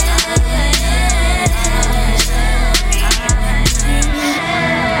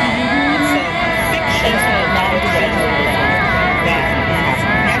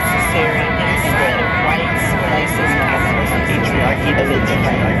 Necessary instead of rights, places, capitalism, patriarchy, religion.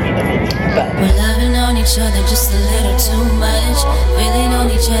 We're loving on each other just a little too much. Feeling on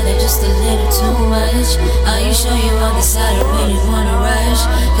each other just a little too much. Are you sure you on the side or really wanna rush?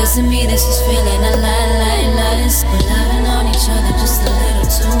 Cause to me this is feeling a lot like lust. We're loving on each other just a little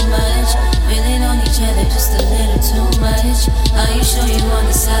too much. Feeling on each other just a little too much. Are you sure you on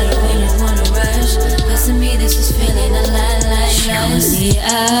the side or really wanna rush? Cause to me this is feeling a lot like lust. Surely I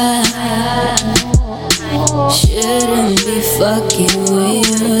shouldn't be fucking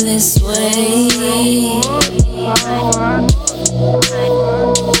with you this way.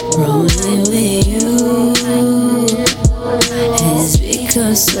 Rolling with you has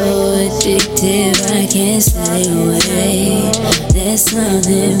become so addictive, I can't stay away. There's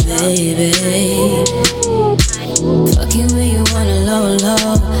something, baby. Fucking when you wanna low,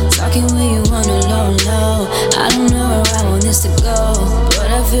 talking when you wanna low. I don't know where I want this to go, but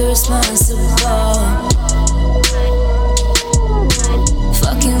I feel responsible.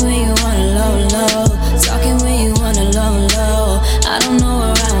 Fucking when you wanna low, talking when you wanna low. I don't know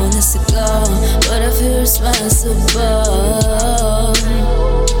where I want this to go, but I feel responsible.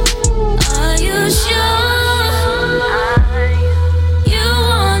 Are you sure you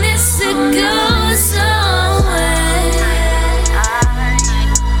want this to go somewhere?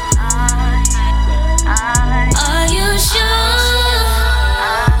 Are you sure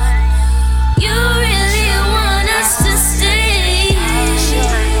you really want us to stay?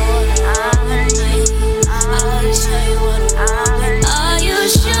 Are you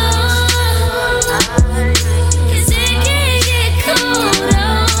sure? 'Cause it can get cold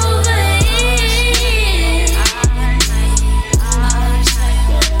over here.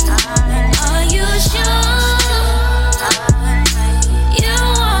 Are you sure you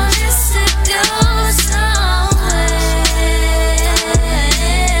want us to go somewhere?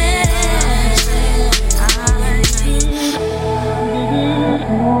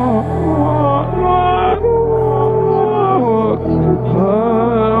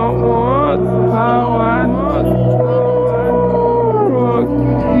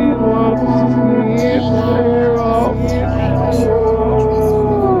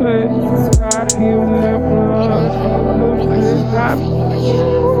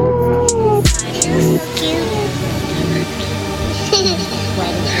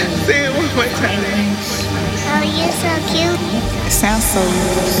 Say it one more time. Oh, you're so cute. It sounds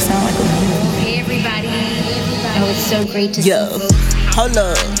like a movie. Hey everybody. Oh, it's so great to Yo, see folks. hold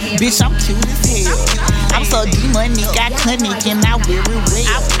up, bitch, I'm cute as hell. I'm so demonic, I clinic and I wear it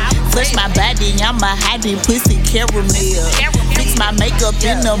well. Touch my body, I'm a hiding pussy caramel. Fix my makeup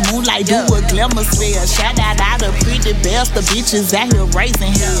in the moonlight, do a glamour spell. Shout out all the pretty bells, the bitches out here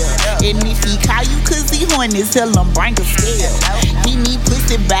raising hell. And if he call you cause he horny, tell him bring a scale. He need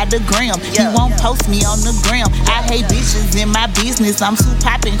pussy by the gram, he won't post me on the gram. I hate bitches in my business, I'm too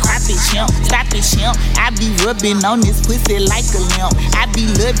poppin', crop it, chimp. Stop it, chimp. I be rubbing on this pussy like a lamp. I be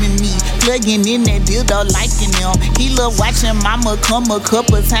loving me, plugging in that dildo liking them. He love watching mama come a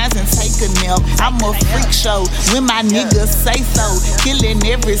couple times and take a nap. I'm a freak show when my niggas say so. Killing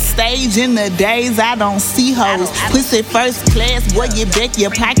every stage in the days I don't see hoes. Pussy first class, boy, you bet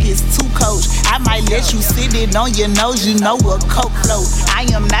your pockets too coach. I might let you sit it on your nose, you know a coke float. I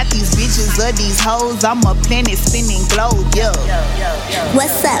am not these bitches or these hoes, I'm a planet spinning globe, yeah.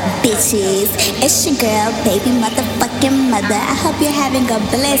 What's up, bitches? It's your girl, baby motherfucking mother. I hope you're having a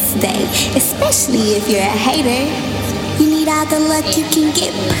blessed day, especially if you're a hater. You need all the luck you can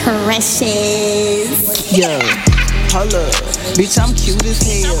get, precious. Yo, hold up, bitch, I'm cute as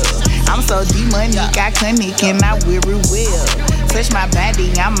hell. I'm so demonic, I connect and I wear it well. Touch my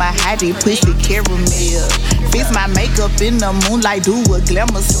body, I'm a hottie, pussy caramel. Fix my makeup in the moonlight, do a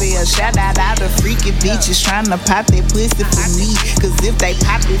glamour spell. Shout out all the freaky bitches tryna pop that pussy for me. Cause if they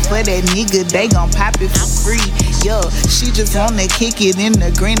pop it for that nigga, they gon' pop it for free. Yo, she just wanna kick it in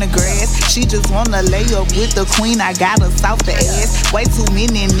the greener grass. She just wanna lay up with the queen, I got a softer ass. Way too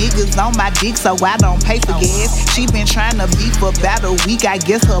many niggas on my dick, so I don't pay for gas. She been tryna beef for about a week, I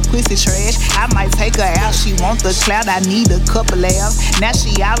guess her pussy trash. I might take her out, she want the clout, I need a couple laughs. Now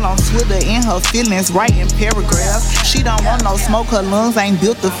she out on Twitter in her feelings, writing paragraphs. She don't want no smoke, her lungs ain't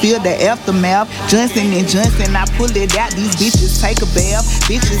built to feel the aftermath. Johnson and Johnson, I pull it out, these bitches take a bath.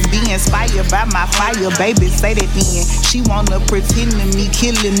 Bitches be inspired by my fire, baby, say that then. She wanna pretend to me,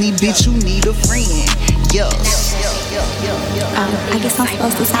 killing me, bitch, you need a friend. Yo. I guess I'm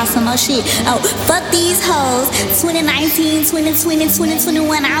supposed to talk some more shit. Oh, fuck these hoes. 2019, 2020,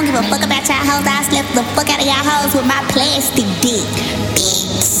 2021. I don't give a fuck about y'all hoes. I slept the fuck out of y'all hoes with my plastic dick.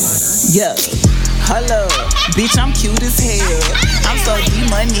 Bitch. Yeah. Hello, bitch, I'm cute as hell. I'm so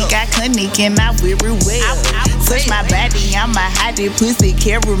demonic, I connect and I wear it well. Touch my body, I'm a hottie, pussy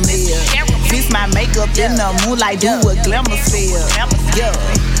caramel. Fix my makeup in the moonlight, do a glamour spell. Yeah.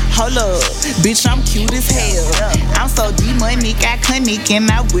 Hold up, bitch, I'm cute as hell. I'm so demonic, I connect and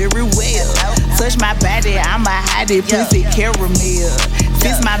I wear it well. Touch my body, I'm a hottie, pussy caramel.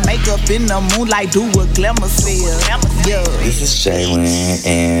 Fix my makeup in the moonlight, do a glamour spell. Yeah. This is Jaylin,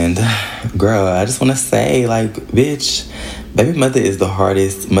 and girl, I just wanna say, like, bitch, Baby Mother is the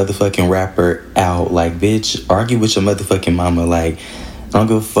hardest motherfucking rapper out. Like, bitch, argue with your motherfucking mama. Like, I don't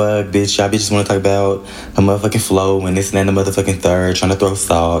give a fuck, bitch. Y'all bitches want to talk about a motherfucking flow and this and that and the motherfucking third, trying to throw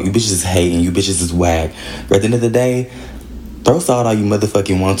salt. You bitches is hating. You bitches is whack. But at the end of the day, throw salt all you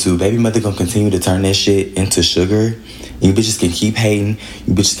motherfucking want to. Baby Mother gonna continue to turn that shit into sugar. And you bitches can keep hating.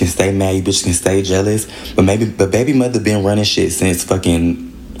 You bitches can stay mad. You bitches can stay jealous. But Baby Mother been running shit since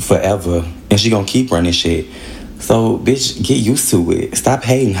fucking forever. And she gonna keep running shit. So, bitch, get used to it. Stop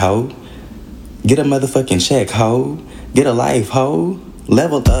hating, hoe. Get a motherfucking check, hoe. Get a life, hoe.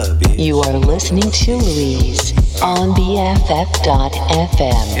 Level up, bitch. You are listening to Louise on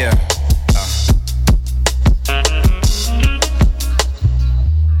BFF.FM. Yeah.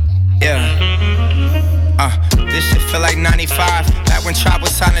 This shit feel like 95. Back when Trap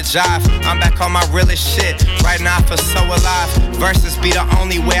was trying to jive. I'm back on my realest shit. Right now I feel so alive. Verses be the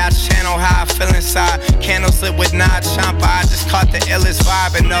only way I channel how I feel inside. Candles lit with Nod Champa. I just caught the illest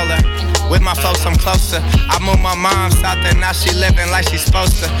vibe in Nola. With my folks I'm closer. I moved my mom's out there, now she living like she's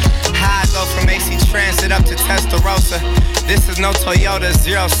supposed to. How I go from AC Transit up to Testarossa. This is no Toyota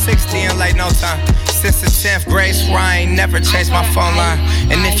 060 in like no time. Since the 10th grade, where I ain't never changed my phone line.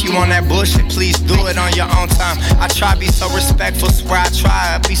 And if you on that bullshit, please do it on your own time. I try to be so respectful, swear I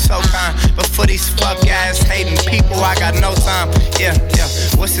try to be so kind. But for these fuck ass hating people, I got no time. Yeah.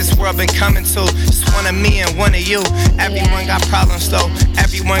 What's this world been coming to? Just one of me and one of you. Everyone got problems though.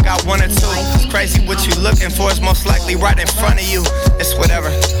 Everyone got one or two. It's crazy what you looking for is most likely right in front of you. It's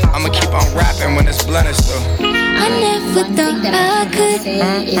whatever. I'ma keep on rapping when this blunt is through. I never thought I could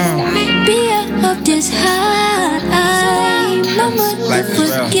be up this high. Mama,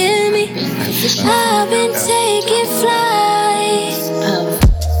 forgive me. I've been taking flights.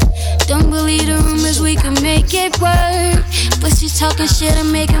 Don't believe the rumors, we can make it work. But she's talking shit,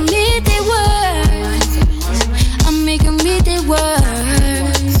 I'm making me they words. I'm making me they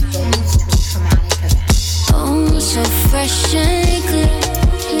words. Oh, so fresh and clear.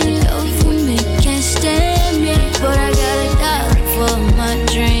 Love for me, can't stand me. But I got $1 for my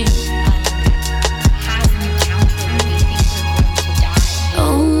dream.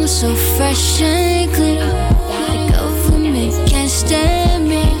 Oh, so fresh and clear. Love for me, can't stand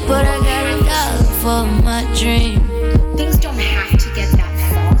me. But I got $1 for my dream. Things don't have to get that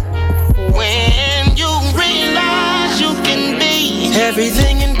far. When you realize you can be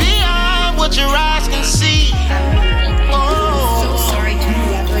everything and beyond what your eyes can see. So sorry to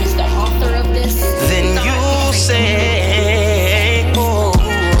whoever is the author of this. Then you say, oh,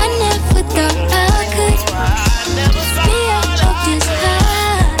 I never thought I could be up this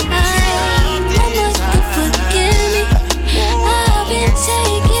high.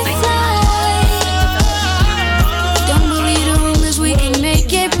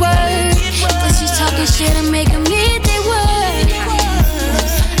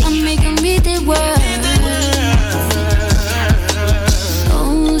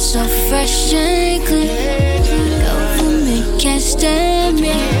 fresh and clean. Go for me, can't stand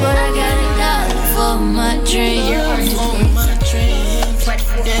me, but I got $1 for my dream.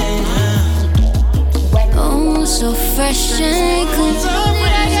 Oh, so fresh and clean. Go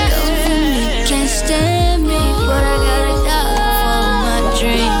for me, can't stand me, but I got $1 for my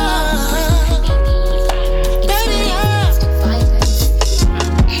dream.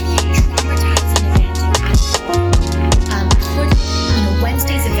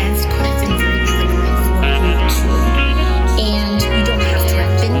 Wednesday's events could have been very triggering for you too. And you don't have to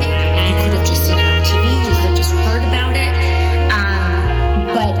have been there. You could have just seen it on TV. You could have just heard about it.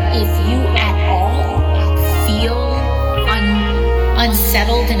 But if you at all feel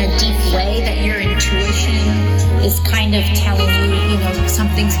unsettled in a deep way, that your intuition is kind of telling you,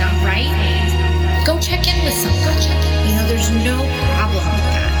 something's not right, go check in with someone. There's no problem with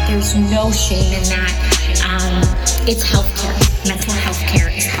that. There's no shame in that. It's healthcare. Mental health care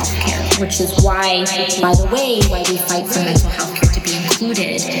is healthcare, which is why, by the way, why we fight for mental health care to be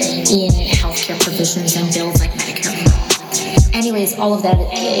included in healthcare provisions and bills like Medicare for all. Anyways, all of that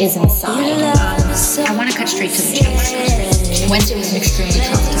is inside. I want to cut straight to the chase. Wednesday was an extremely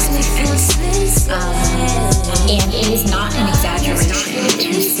traumatizing event. And it is not an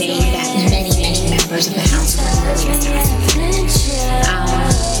exaggeration to say that many, many members of the House were really assassinated.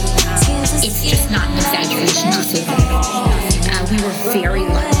 It's just not an exaggeration to say that at all. We were very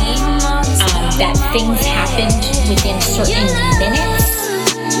lucky that things happened within certain minutes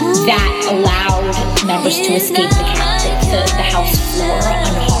that allowed members to escape the House floor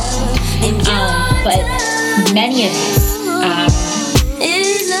unharmed. But many of us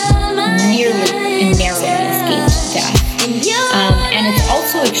nearly and narrowly escaped death. And it's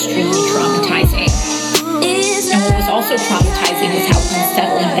also extremely traumatizing. And what was also traumatizing was how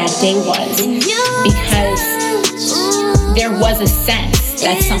unsettling that day was, because there was a sense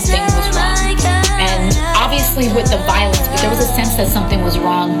that something was wrong. And obviously with the violence, but there was a sense that something was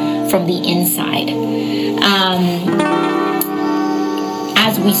wrong from the inside.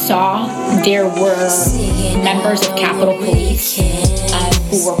 As we saw, there were members of Capitol Police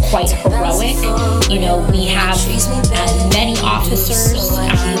who were quite heroic. We have many officers,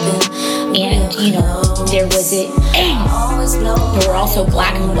 and there were also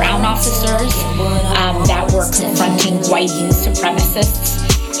black and brown officers that were confronting white supremacists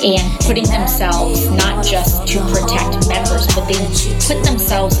and putting themselves not just to protect members, but they put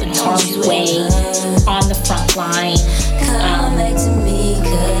themselves in harm's way on the front line,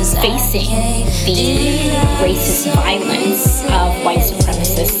 facing the racist violence of white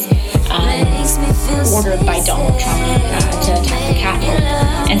supremacists ordered by Donald Trump to attack the Capitol.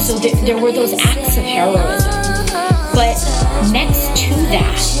 And so there were those acts of heroism. But next to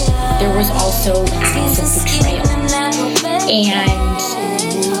that, there was also acts of betrayal. And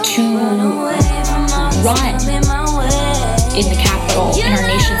to run in the Capitol, in our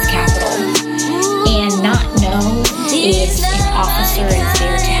nation's capital, and not know if an officer is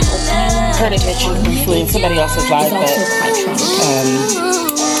there to help you. Heard it mentioned briefly in somebody else's life, but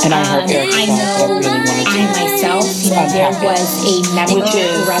and I heard Eric I know I myself, there was a member,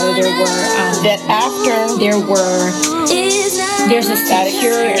 there's a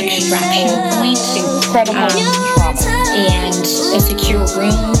secure extraction point, incredible trauma, and a secure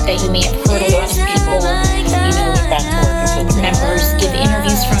room that you may have heard a lot of people, members give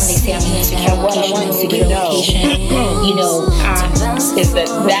interviews from. They say I'm in a secure location, is that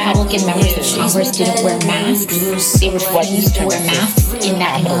Republican members of Congress didn't wear masks. They refused to wear masks in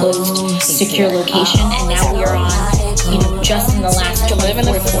that enclosed secure location, and now we are on, just in the last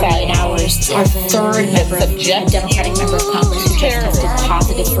 24 to 48 hours, our third member, Democratic member of Congress who just tested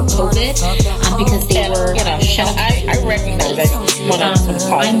positive for COVID because they were sheltered. I recognize that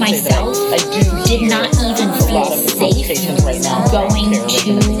I myself did not even feel safe going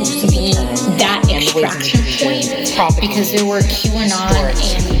to that extraction point because there were QAnon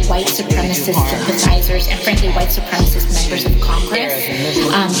and white supremacist sympathizers and frankly white supremacist members of Congress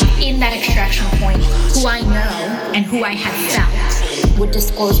in that extraction point who I know and who I had felt would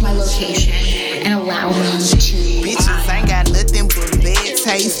disclose my location and allow me to bitches ain't got nothing but bad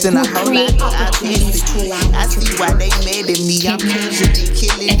taste and a whole lot of opportunities to allow me. I see why they mad at me. I'm casually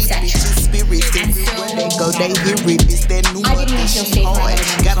killing these bitches' spirits. Everywhere they go, they hear it. It's that new edition hard.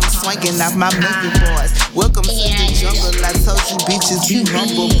 Got them swinging off my movie bars. Welcome to the jungle. I told you bitches be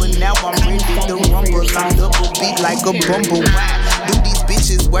humble, but now I'm ready to rumble. I'm double beat like a bumble. Why do these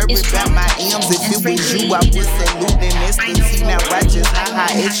bitches worry about my M's? If it was you, I would salute and STT. Now I just ha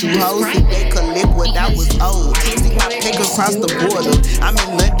at you hoes and they collect what I was owed. See my pick across the border. I'm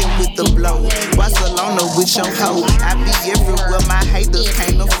in London with the blow. Barcelona with your hoe. I be everywhere my haters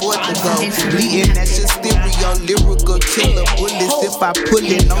can't afford to go. spitting at your stereo, lyrical killer bullets. If I pull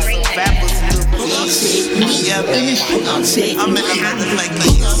it, no survivors, little bitch. Yeah, baby, I'm in the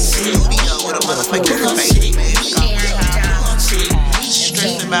motherfucking studio with a motherfucking face.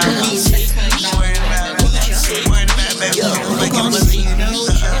 Stressing about me, worried about baby, motherfucking money.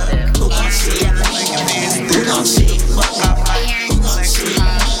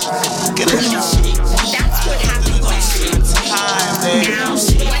 That's what happened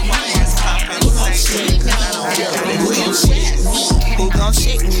Who gon'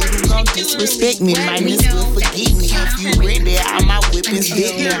 shake me? Who gon' disrespect me? Minus will forget me. If you ready, all my weapons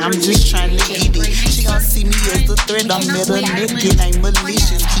deadly. I'm just trying to get it. She gon' see me as a threat. I'm at her naked. Ain't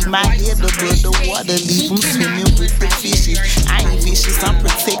malicious. Keep my head above the water. Leave them swimming with the fishes. I ain't vicious. I'm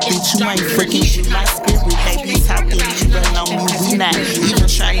protected. You ain't freaking with my spirit. They be talking evil on me. We not even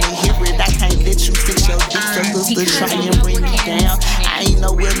trying to hear it. I can't let you fix your dick suckers to try and bring me down. I ain't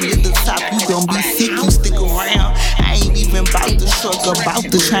nowhere near the top. You gon' be sick. You stick around. I ain't even bout the truck, about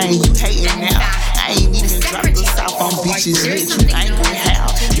the chain. You hating now. I ain't even dropped the south on bitches yet. You angry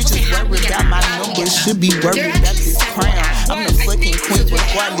how? Bitches worried about my numbers. Should be worried about this crown. I'm the fucking queen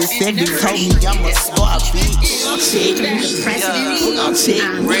regardless. Every told me I'm a star, bitch. Who gon' check?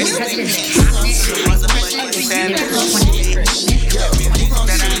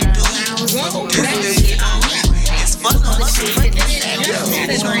 It's fun.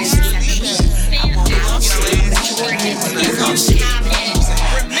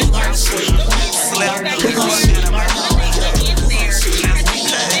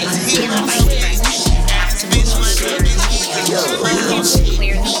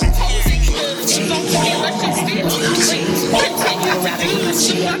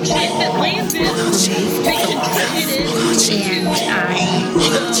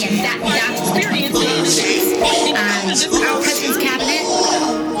 President's cabinet,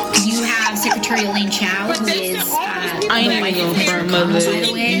 you have Secretary Elaine Chao, who is I ain't even gonna front, mother.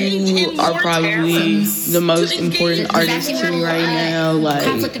 You are probably the most important artist to me right now. Like,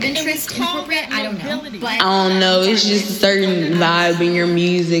 conflict of interest in corporate, I don't know. But I don't know. It's just a certain vibe in your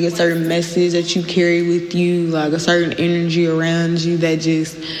music, a certain message that you carry with you, like a certain energy around you that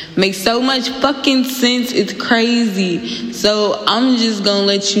just makes so much fucking sense. It's crazy. So I'm just gonna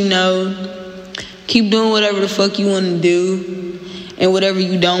let you know. Keep doing whatever the fuck you want to do, and whatever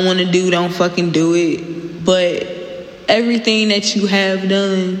you don't want to do, don't fucking do it. But everything that you have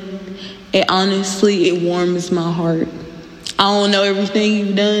done, it honestly, it warms my heart. I don't know everything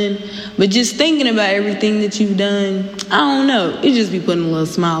you've done, but just thinking about everything that you've done, I don't know, it just be putting a little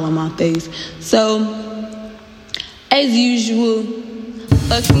smile on my face. So, as usual,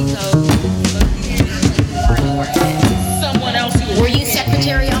 fuck these hoes. someone else who were you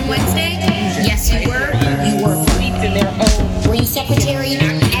secretary on Wednesday? Yes, you were. You were steeped in their own. Were you secretary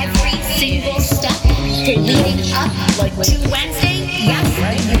every single step leading up to Wednesday? Yes,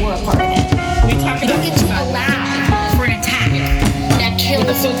 you were a part of it. You don't get to allow for an attack that kills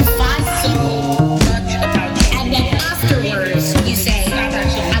 5 people, and then afterwards you say,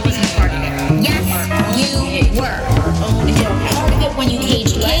 I wasn't a part of it. Yes, you were. You were a part of it when you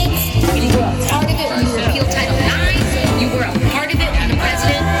caged kids. You were a part of it when you repealed Title IX. You were a part of it when the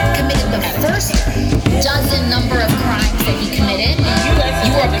president committed the first dozen number of crimes that he committed.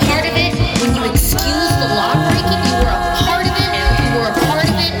 You were a part of it when you excused the law breaking. You were a part of it. You were a part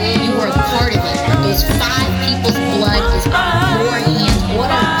of it. You were a part of it. Those 5 people's blood is on your hands. What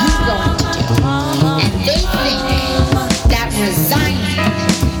are you going to do? And they think that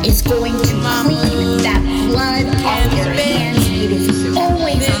resigning is going to clean that blood off your hands. It is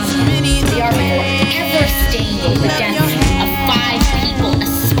always on them. They are forever stained with the deaths of 5 people,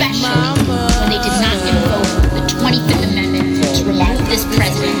 especially when they did not invoke the 25th Amendment to remove this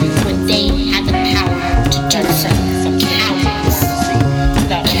president when they had the power to do so. Cowards.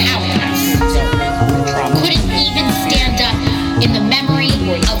 Cowards. Couldn't even stand up in the memory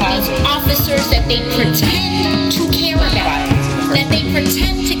of these officers that they pretend to care about. That they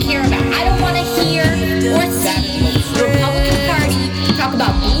pretend to care about. I don't want to hear or see the Republican Party talk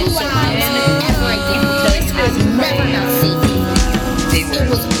about blue lives ever again. This was never about safety. It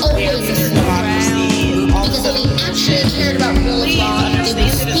was always a democracy. Because if they actually cared about rule of law, they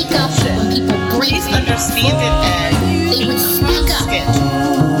would speak up when people break the law. They would speak up.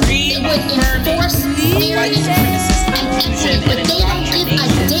 They would enforce fairness and equity, but they don't give a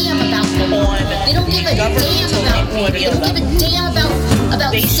damn about the law. They don't give a damn about order. They don't give a damn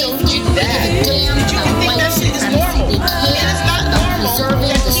about safety. They give a damn about white supremacy. They care about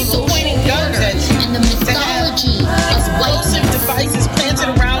preserving the social order and the mythology of white devices planted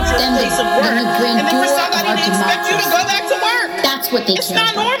around your place of work, and then for somebody to expect you to go back to work. That's what they care care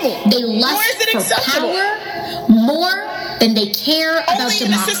not about. normal. They lust for power more than they care about Only in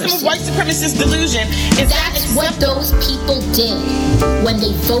the democracy. system of white supremacist delusion is That's what those people did when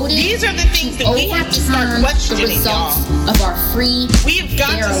they voted. These are the things that we have to start questioning, the results of our free, we have got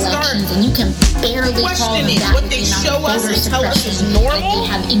fair to start elections, and you can barely call them questioning that what with they the amount show of us voter and tell us is suppression normal. that they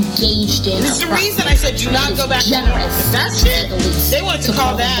have engaged in. This is the reason I said do not go back and forth. If that shit, they wanted to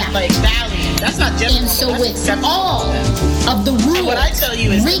call that like valiant. That's not just And so normal, with all of the rules what I tell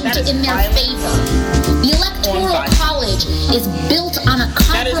you is rigged in their favor, the Electoral College is built on a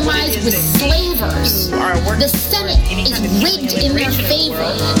compromise with slavers. The Senate is rigged in their favor.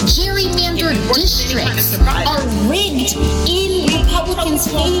 Gerrymandered districts are rigged in Republicans'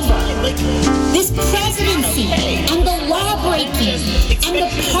 favor. This presidency and the law breaking and the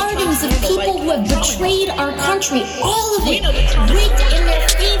pardons of people who have betrayed our country, all of it rigged in their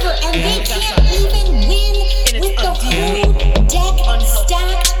favor, and they can't even win with the whole deck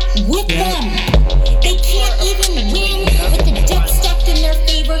stacked with them. They can't even win with the deck stacked in their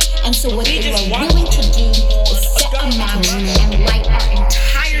favor, and so what they are willing to do is set a match and light our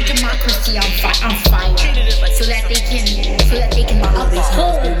entire democracy on fire, so that they can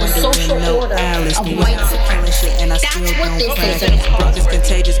uphold the social order of white supremacy. That's what this is about. It's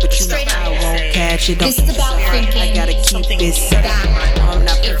contagious, but you know Straight I up. won't catch it. This is about thinking I gotta keep it that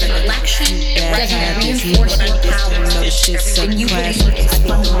if an election doesn't reinforce your power, then you believe it's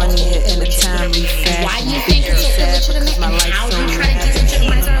money in a timely fashion. Why do you think it's so illegitimate, and how do you try to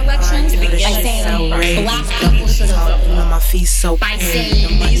delegitimize our elections? By saying black people should vote. By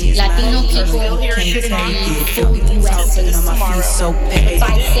saying Latino people shouldn't be full U.S. citizens. By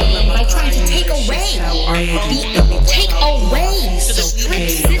trying to take away the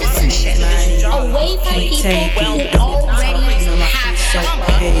strict citizenship away from people who already have it.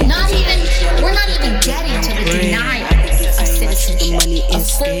 We're not even getting to the denial of citizenship, of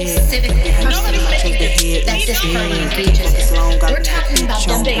full civic citizenship that this party engages in. We're talking about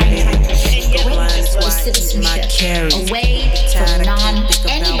them trying to strip the citizenship away from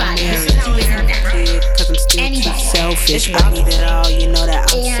anybody who isn't that. Anybody. Selfish, I need it all, you know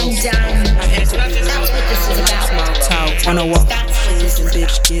that I'm so that's what this is about. talk. Wanna walk, That's what this is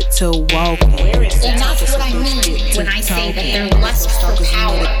bitch, get to walking. And that's what I mean when I say that their lust for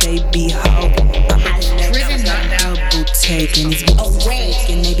power They be hogging. has driven them Taking these away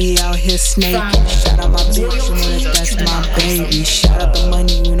and they be out here snaking. Shout out my bitch, you know that that's my baby. Shout out the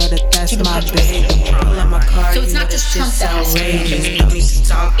money, you know that that's my baby. Pull out my car, So it's not just Trump that has outrageous. Don't need to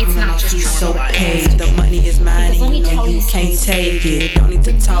talk, It's not just feet so Trump. paid. The money is mine, and you know you can't take it. Don't need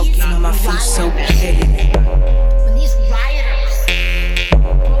to talk, you know my feet so paid. when these rioters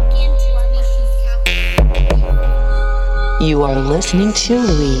broke into our nation's capital. You are listening to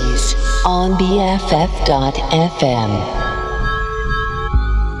Louise on BFF.FM.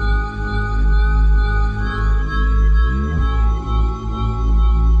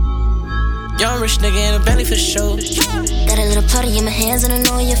 Young rich nigga in a belly for sure. Got a little party in my hands and I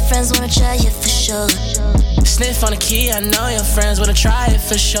know your friends wanna try it for sure. Sniff on the key, I know your friends wanna try it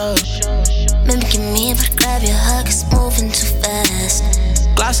for sure. Mimicking me, but grab your hug, it's moving too fast.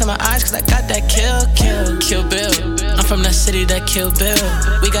 Gloss in my eyes cause I got that kill Bill. I'm from that city that kill Bill.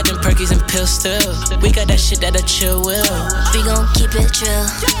 We got them perkies and pills still. We got that shit that'll chill will. We gon' keep it chill.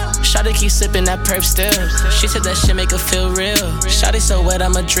 Shawty keep sipping that perp still. She said that shit make her feel real. Shawty so wet,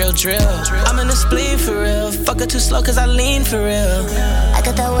 I'ma drill. I'm in the spleen for real. Fuck her too slow cause I lean for real. I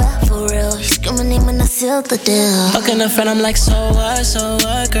got that well for real. You scream my name and I seal the deal. Fucking a friend, I'm like, so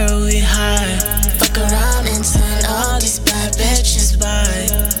what, girl, we high. Fuck around and send all these bad bitches by.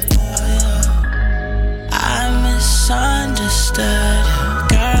 I misunderstood.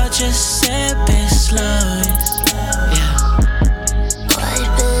 Girl, just sip it slow.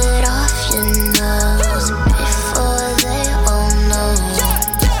 Wipe it off your nose before they all know.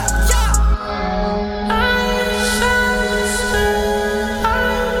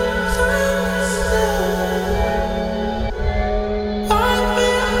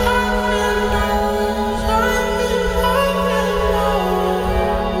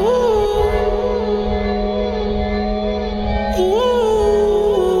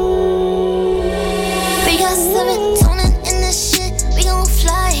 We got serotonin in this shit, we gon'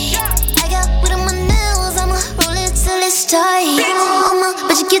 fly. I got wood on my nails, I'ma roll it till it's tight.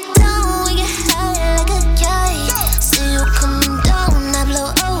 But you get down, we get high like a kite. See you coming down, I blow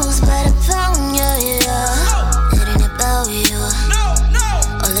O's by the pound, yeah. It ain't about you.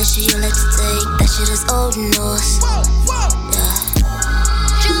 All that shit you like to take, that shit is old news.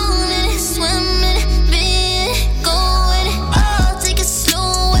 Drown in it, swim in it, be in it, go in it. I'll take it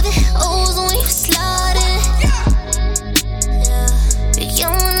slow with it, O's when you slide in it. We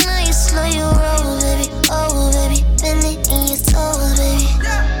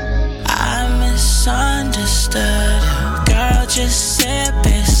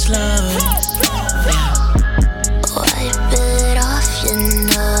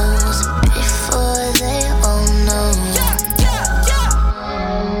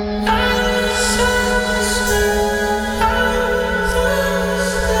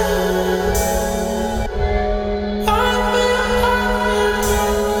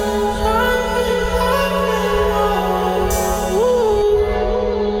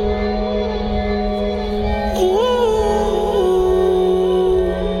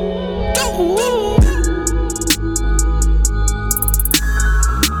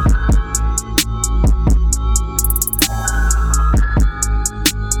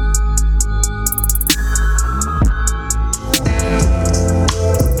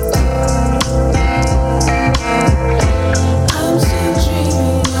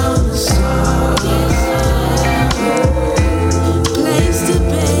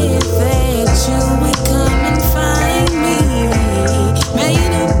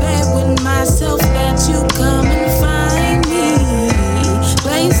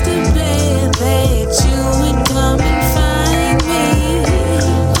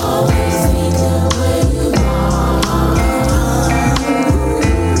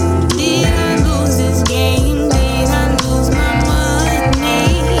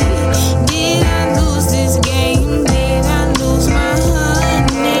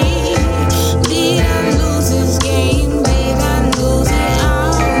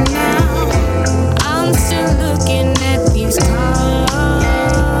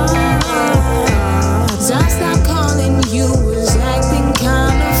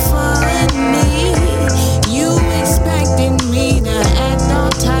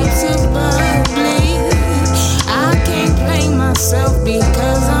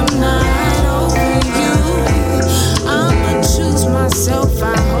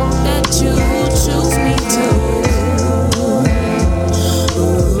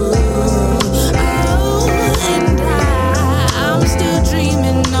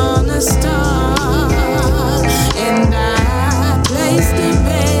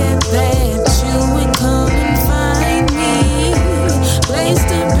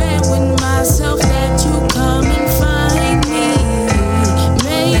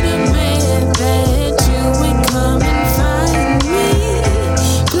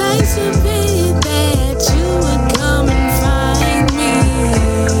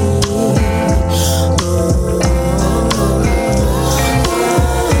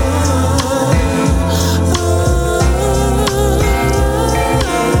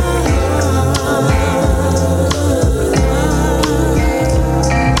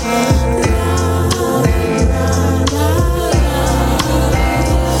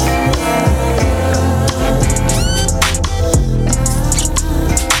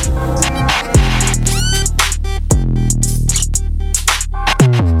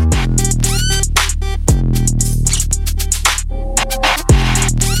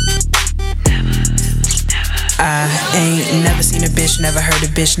I ain't never seen a bitch, never heard a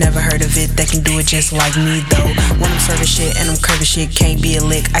bitch, never heard of it that can do it just like me though. When I'm serving shit and I'm curving shit, can't be a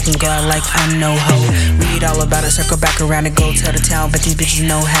lick. I can go out like I'm no hoe. Read all about it, circle back around and go tell the town, but these bitches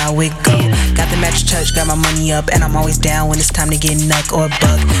know how it go. Got the match touch, got my money up, and I'm always down when it's time to get nuck or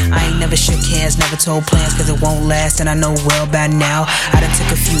buck. I ain't never shook hands, never told plans, cause it won't last, and I know well by now. I done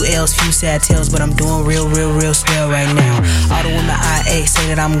took a few L's, few sad tales, but I'm doing real swell right now. All the women I say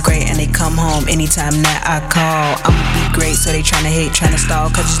that I'm great, and they come home anytime that I call. I'ma be great, so they tryna hate, tryna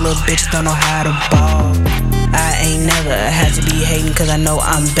stall, cause these little bitches don't know how to ball. I ain't never had to be hating, cause I know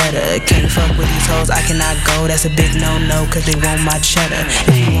I'm better. Can't fuck with these hoes, I cannot go, that's a big no-no, cause they want my cheddar.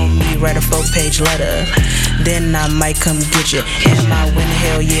 If you want me, write a 4-page letter, then I might come get you. Am I win?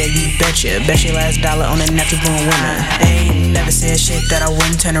 Hell yeah, you betcha. Bet your last dollar on a natural born winner. Ain't never said shit that I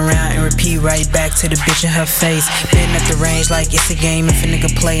wouldn't turn around and repeat right back to the bitch in her face. Been at the range like it's a game, if a nigga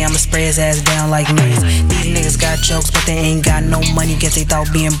play, I'ma spray his ass down like mace. These niggas got jokes, but they ain't got no money, guess they thought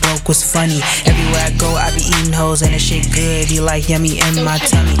being broke was funny. Everywhere I go, I be eating hoes and the shit good, you like yummy in my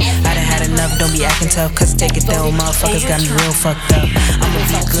tummy. I done had enough, don't be acting tough, cause take it though, motherfuckers got me real fucked up. I'ma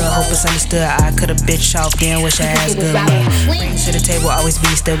be good, hope it's understood, I could've bitch off then, wish I had good luck. Bring to the table, always be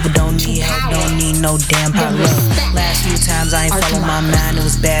still, but don't need help, don't need no damn pop love. Last few times I ain't follow my mind, it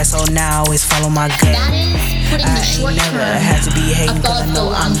was bad, so now I always follow my gut. I ain't never had to be hating, cause I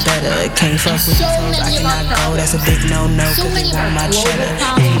know I'm better. Can't fuck with these hoes, I cannot go, that's a big no-no, cause they want my cheddar.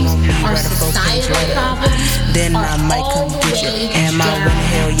 If you want me, write a 4-page letter, then I might come get you. Am I winning?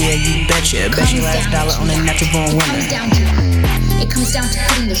 Hell yeah, you betcha. Bet your last dollar on a natural born winner. It comes down to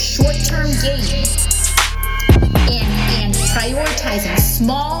putting the short-term gain and prioritizing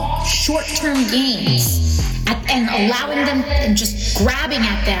small short-term gains and allowing them and just grabbing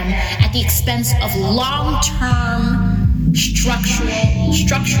at them at the expense of long-term structural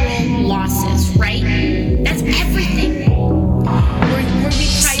losses, right? That's everything. Where we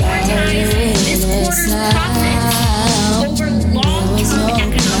prioritize this quarter's profits over long-term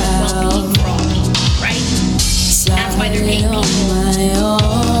economic well-being for all people, right? That's why they're paying people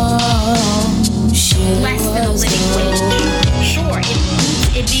less than a living wage. Sure, it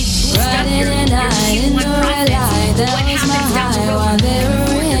may boost up your Q1 profits, but what happens down the road?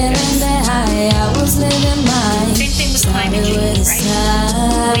 Same thing with climate change, right?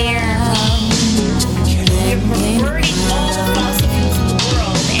 Where we're burning all the fossil fuels in the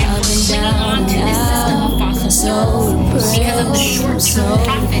world and we're clinging on to this system of fossil fuels because of the short-term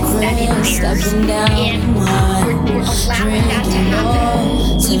profits that it appears, and we're allowing that to happen,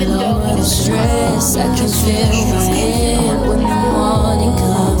 even though the stress I can feel my head when the morning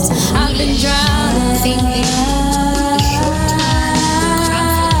comes. I've been drowning. The short-term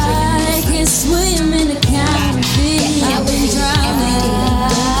profit-driven, I can swim in the counterfeit. I've been drowning.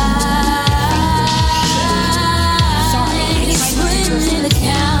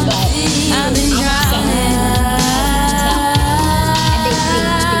 I've been drowning.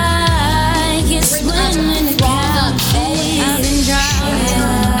 I can swim in the counterfeit. I've been drowning.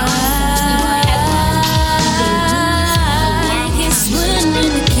 I can swim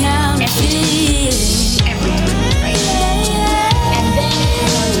in the counterfeit. Every time, right? And then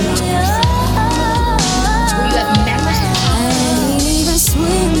where you have members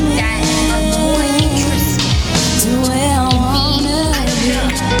that are more interested in being, I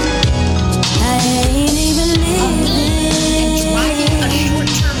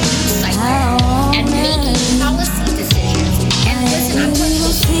don't know, and making policy decisions. And listen, I'm one of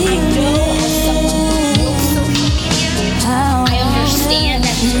those people. I know as someone who loves social media, I understand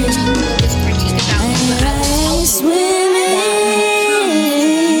that there's this critique about me, but I will tell you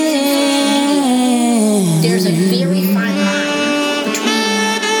there's a very fine line between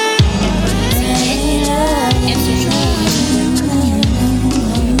and social media,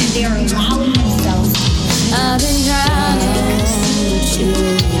 and they are allowing themselves to I've been drowning.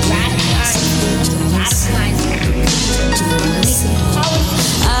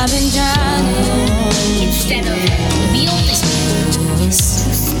 I've been drowning instead of wielding to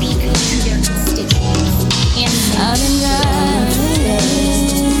speak to their constituents. And I've been drowning.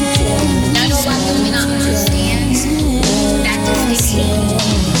 Now I know a lot of people may not understand that distinction,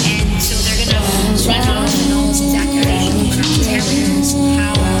 and so they're gonna run off and all these accusations, and I'm telling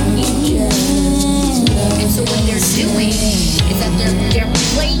how and so what they're doing is that they're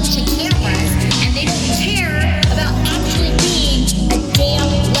playing to cameras, and they don't care about actually being a damn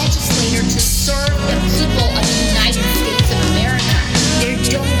legislator to serve the people of the United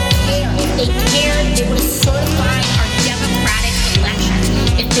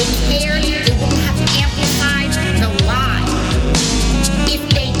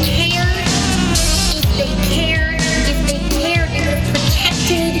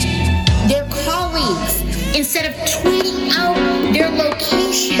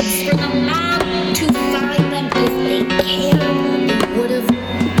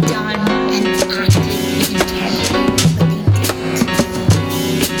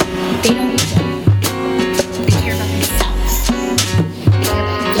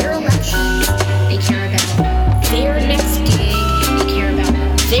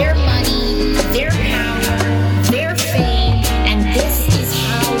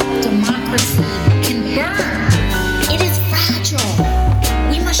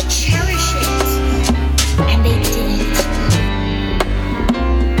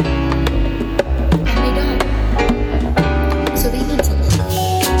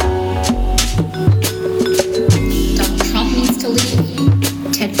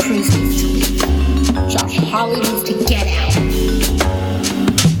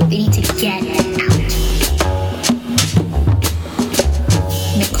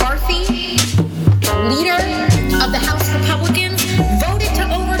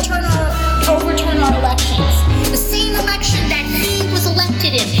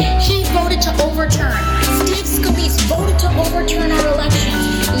overturn our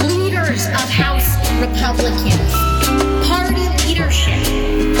elections. Leaders of House Republicans. Party leadership.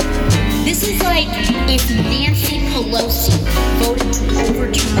 This is like if Nancy Pelosi voted to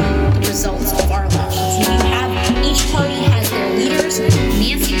overturn the results of our elections. You have, each party has their leaders.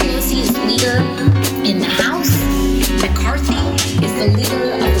 Nancy Pelosi is leader in the House. McCarthy is the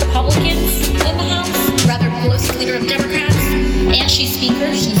leader of Republicans in the House. Rather, Pelosi, leader of Democrats. And she's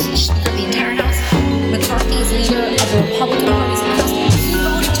speaker. She's speaker of the entire House. McCarthy is leader of the Republican parties in the House. He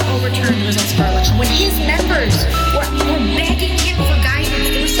voted to overturn the results of our election. When his members were begging him for guidance,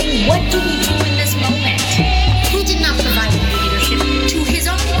 they were saying, what do we do in this moment? He did not provide any leadership to his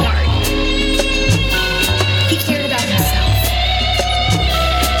own party. He cared about himself.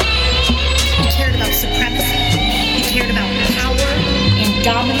 He cared about supremacy. He cared about power and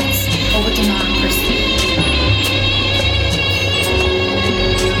dominance over democracy.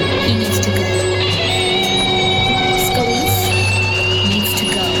 He needs to go. Scalise needs to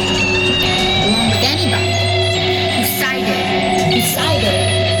go. Along with anybody who sided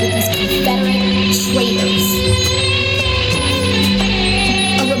with these Confederate traitors.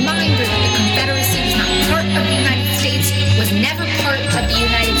 A reminder that the Confederacy was not part of the United States, was never part of the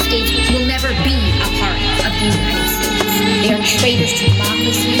United States, will never be a part of the United States. They are traitors to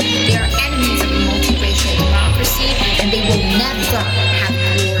democracy, they are enemies of multiracial democracy, and they will never have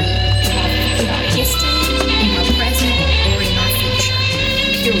glory in our history, in our present, or in our future.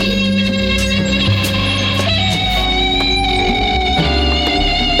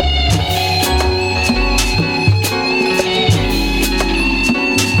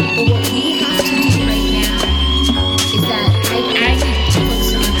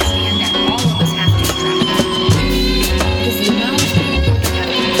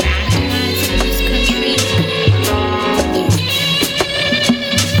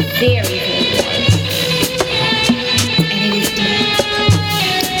 Period.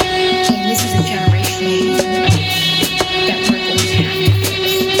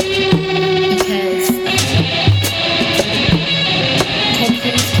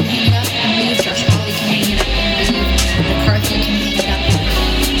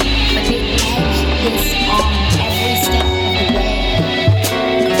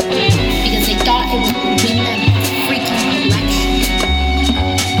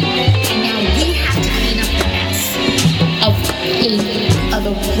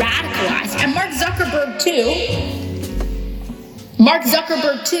 Mark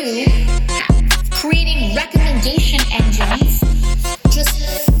Zuckerberg, too, creating recommendation engines, just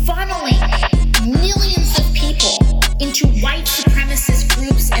funneling millions of people into white supremacist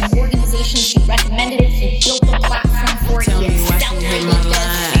groups and organizations. He recommended it, he built the platform for it, he accelerated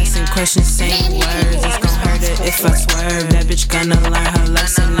this. Asking questions, saying words, it's gonna hurt it if I swerve. That bitch gonna learn her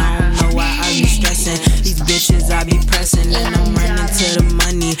lesson, I don't know why I be stressing. These bitches I be pressing, and I'm running to the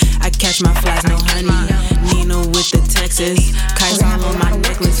money. I catch my flies, no honey. Nina with the Texas, kites all on my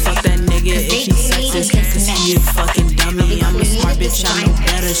necklace. Fuck that nigga if he sexist, cause he a fucking dummy. I'm a smart bitch, I know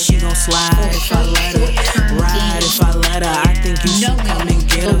better. She gon' slide if I let her, ride if I let her. I think you should come and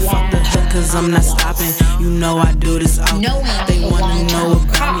get her. Fuck the hook, cause I'm not stopping. You know I do this often. They wanna know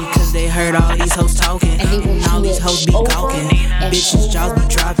about me, cause they heard all these hoes talking, and all these hoes be gawking. Bitches jaws be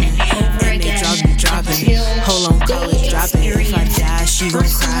dropping, and they jaws be dropping. Hold on, college dropping. If I die, she gon'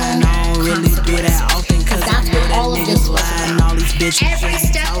 cry, and I don't really do that often. Cause I know that niggas lie and all these bitches every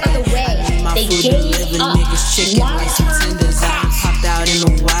step of the way, they gave up long-term costs popped out in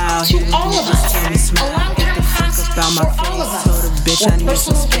the wild. to all of us. A long-term cost for all of us. Bitch, I need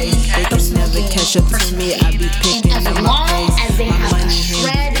some space. They can never catch up to me. I be picking and as up long my as they have a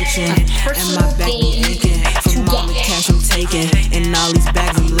shred of personal gain to get cash I'm taking, and all these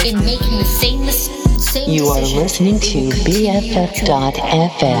bags I'm in making the same You are decision. listening to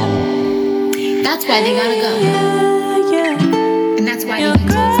BFF.FM. That's why they gotta go. And that's why they need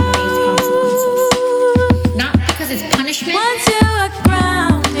to face consequences. Not because it's punishment.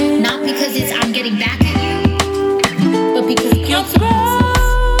 Not because it's I'm getting back at you. But because consequences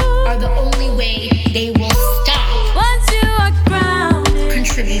are the only way they will stop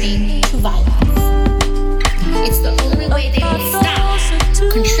contributing to violence. It's the only way they will stop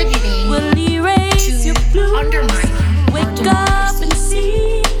contributing to undermining our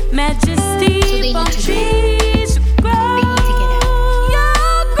democracy. Majesty, so they need to go. They need to get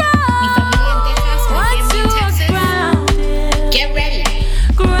out.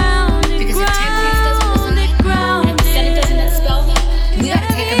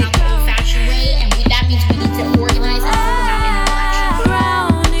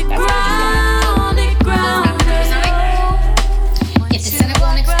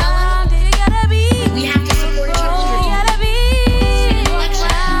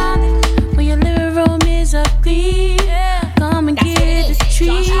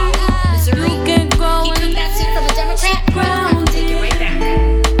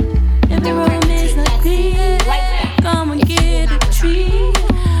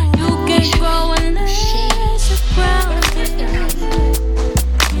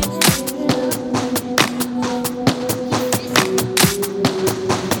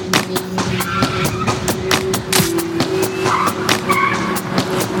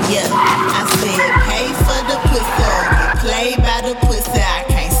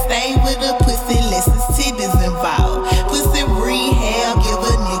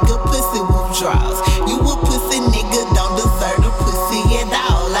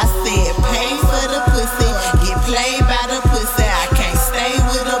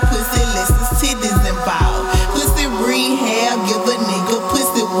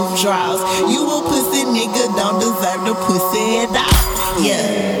 draws. You a pussy nigga, don't deserve the pussy at all.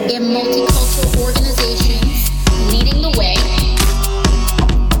 Yeah. In multicultural organizations, leading the way.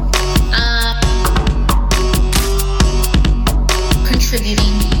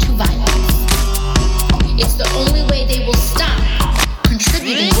 Contributing to violence. It's the only way they will stop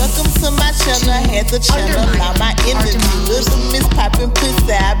contributing. Welcome to my channel. I had to channel out my energy. Little Miss Poppin'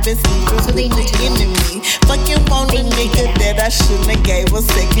 Pussy, I've been sleeping with the enemy. Fucking want a nigga that I shouldn't have gave a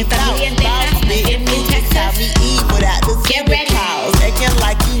second thought. Boss big niggas call me Eve without the secret pause. Acting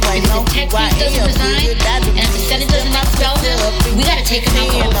like you ain't know who I am. And if the Senate doesn't expel him, we gotta take him out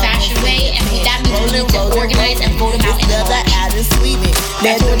the old-fashioned way, and that means we need to organize and vote him out in the election.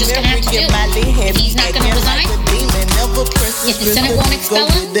 That's what we're just gonna have to do. If he's not gonna resign, if the Senate won't expel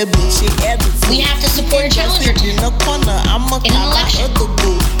him, we have to support a challenger to him in an election.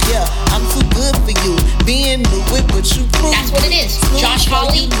 Yeah, I'm too good for you. Being new with what you prove. That's what it is. Josh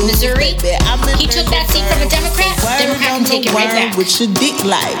Hawley, Missouri. He took that seat from a Democrat. Democrat can take it right back.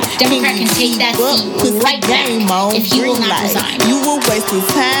 Democrat can take that seat right back if he will not resign. You were wasting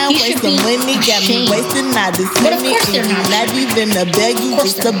time, wasting money, got me wasting all this money. But of course they're not even a beg, you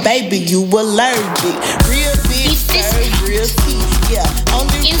just a baby, you allergic. Real big serve, real teeth. Yeah,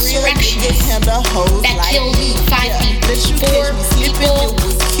 only insurrectionists that killed 5 people, 4 people,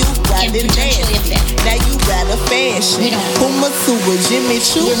 and potentially a 5th. Now you got a fashion. Puma to a Jimmy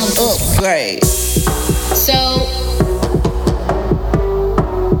Choo upgrade. So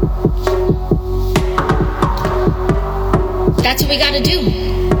that's what we gotta do.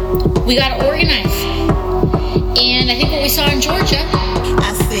 We gotta organize. And I think what we saw in Georgia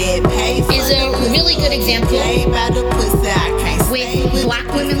is a really good example with black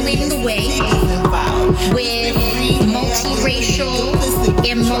women leading the way, with multiracial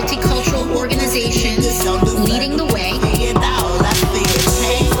and multicultural organizations leading the way.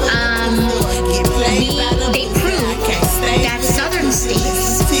 They prove that southern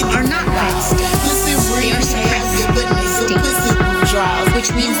states are not red states. They are suppressed states, which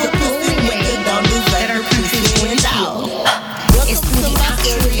means the only way that our country is going to heal is through the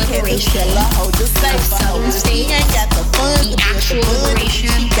actual liberation of southern states, the actual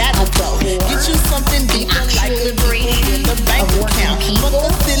liberation of poor, the actual liberation of working people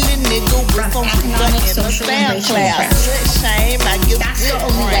from economic, social, and racial oppression. That's the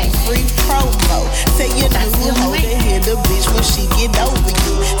only way. Free promo. Tell your new hoe to hit the bitch when she get over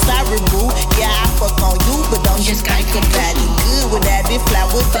you. Sorry, boo. Yeah, I fuck on you, but don't you think about it. Good without it, fly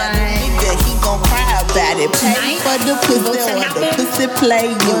without it. Nigga, he gon' cry about it. Pay for the pussy or the pussy play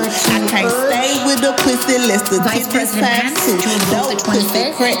you. I can't stay with the pussy, let's the titties time too. Dope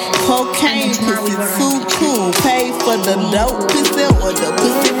pussy, crack, cocaine pussy, too cool. Pay for the dope pussy or the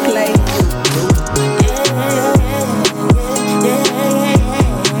pussy play you.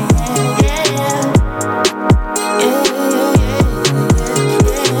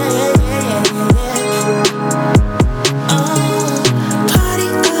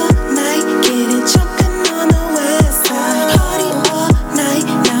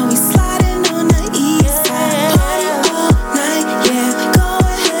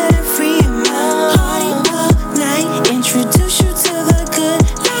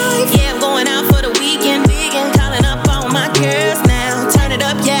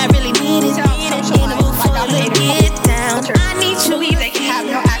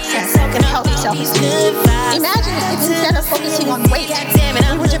 Imagine if instead of focusing on weight,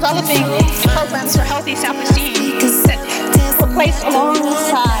 we were developing programs for healthy self-esteem that were placed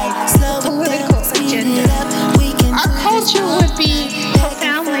alongside the political agenda. Our culture would be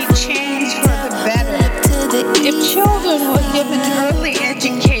profoundly changed for the better if children were given early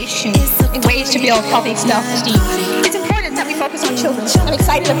education in ways to build healthy self-esteem. It's important that we focus on children. I'm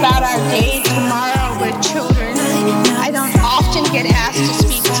excited about our day tomorrow with children. I don't often get asked to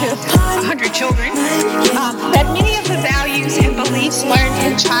speak to 100 children, that many of the values and beliefs learned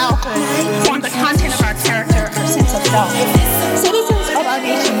in childhood form the content of our character, our sense of self. Citizens of our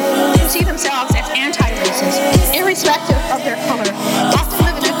nation who see themselves as anti-racist, irrespective of their color, often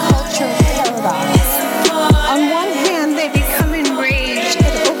live in a culture paradox. On one hand, they become enraged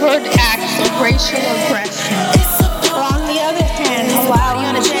at overt acts of racial aggression, while on the other hand,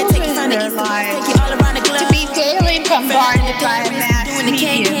 allowing children in their lives to be daily bombarded by mass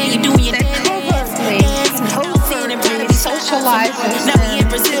media that covertly socializes them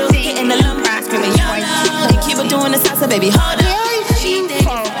to think and practice white supremacy. Very few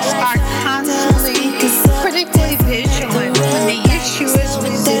folks are constantly critically vigilant when the issue is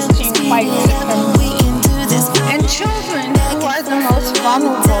resisting white supremacy. And children who are the most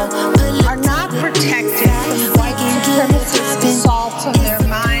vulnerable are not protected from white supremacist assaults on their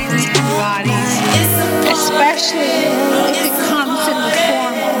minds especially if it comes in the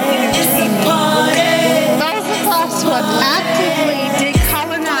form of entertainment. Those of us who have actively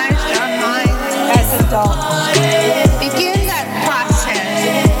decolonized our minds as adults begin that process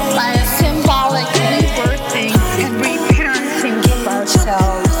by a symbolic rebirthing and reparenting of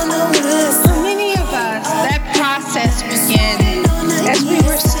ourselves. For many of us, that process began as we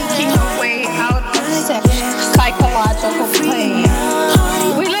were seeking a way out of psychological pain.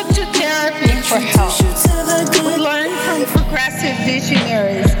 We looked to therapy for help. We learned from progressive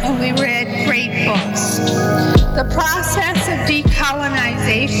visionaries and we read great books. The process of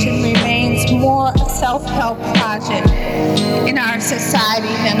decolonization remains more a self-help project in our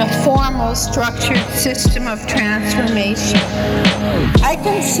society than a formal structured system of transformation. I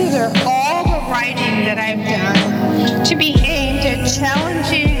consider all the writing that I've done to be aimed at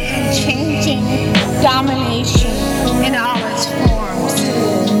challenging and changing domination in all its forms.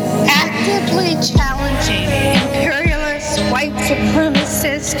 Actively challenging imperialist, white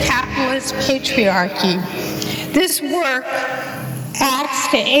supremacist, capitalist patriarchy. This work acts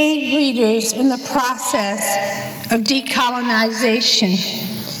to aid readers in the process of decolonization.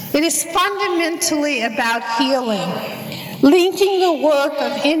 It is fundamentally about healing, linking the work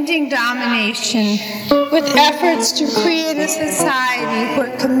of ending domination with efforts to create a society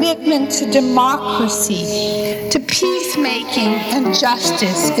where commitment to democracy, to peacemaking, and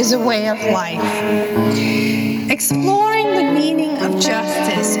justice is a way of life. Exploring the meaning of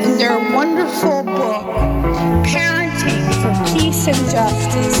justice in their wonderful book, Parenting for Peace and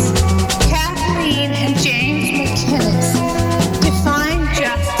Justice, Kathleen and James McInnes define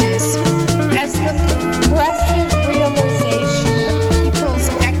justice as the progressive realization of people's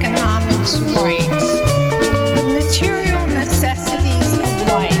economic rights, the material necessities of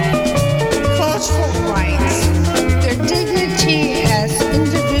life, cultural rights, their dignity as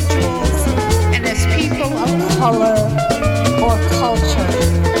individuals and as people of color or culture,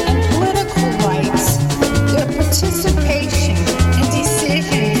 and political rights, their participation in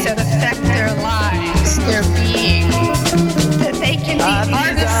decisions that affect their lives, their being, that they can be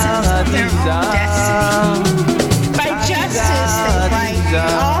artisans of their own destiny. By justice, they write,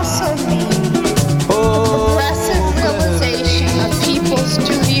 also mean the progressive realization of people's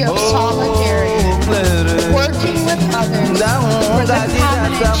duty of solidarity, working with others for the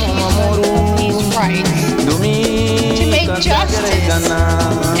common achievement of these rights. To make justice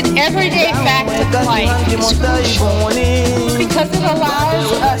an everyday fact of life is crucial because it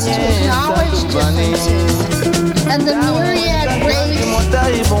allows us to acknowledge differences and the myriad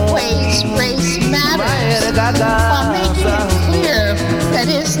ways race matters, while making it clear that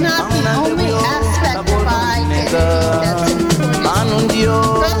it's not the only aspect of identity that's important.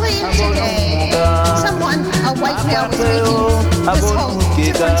 Earlier today, a white male, was making this whole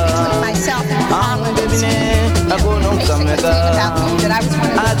difference between myself and Harlan basically saying about me that I was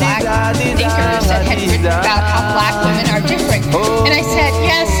one of the black thinkers that had written about how black women are different. And I said,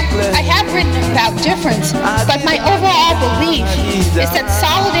 yes, I have written about difference, but my overall belief is that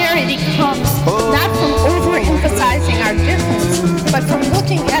solidarity comes not from overemphasizing our difference, but from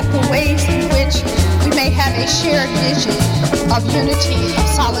looking at the ways in which we may have a shared vision of unity, of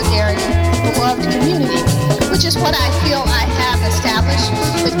solidarity, beloved community, which is what I feel I have established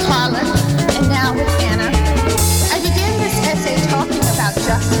with Carla and now with Anna. I began this essay talking about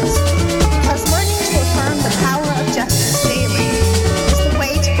justice because learning to affirm the power of justice daily is the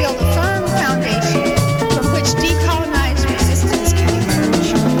way to build a firm foundation from which decolonized resistance can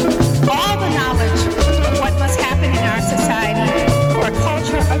emerge. All the knowledge of what must happen in our society for a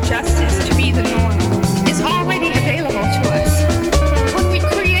culture of justice to be the norm is already available to us. When we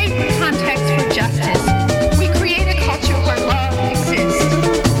create the context for justice, we create a culture where love exists.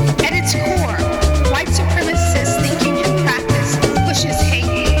 At its core, white supremacist thinking and practice pushes hate.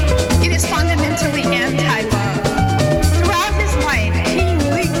 It is fundamentally anti-love. Throughout his life, King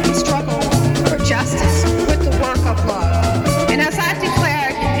Louise struggled for justice with the work of love. And as I've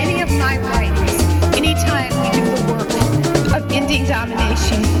declared in many of my writings, anytime we do the work of ending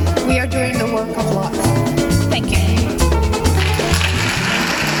domination, we are doing the work of love. Thank you.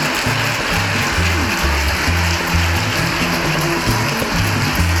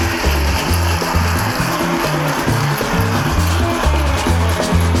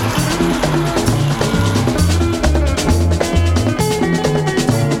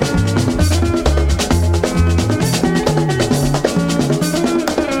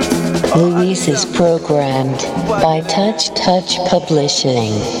 Louise is programmed by Touch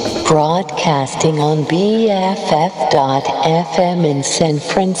Publishing, broadcasting on BFF.FM in San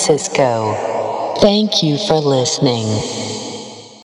Francisco. Thank you for listening.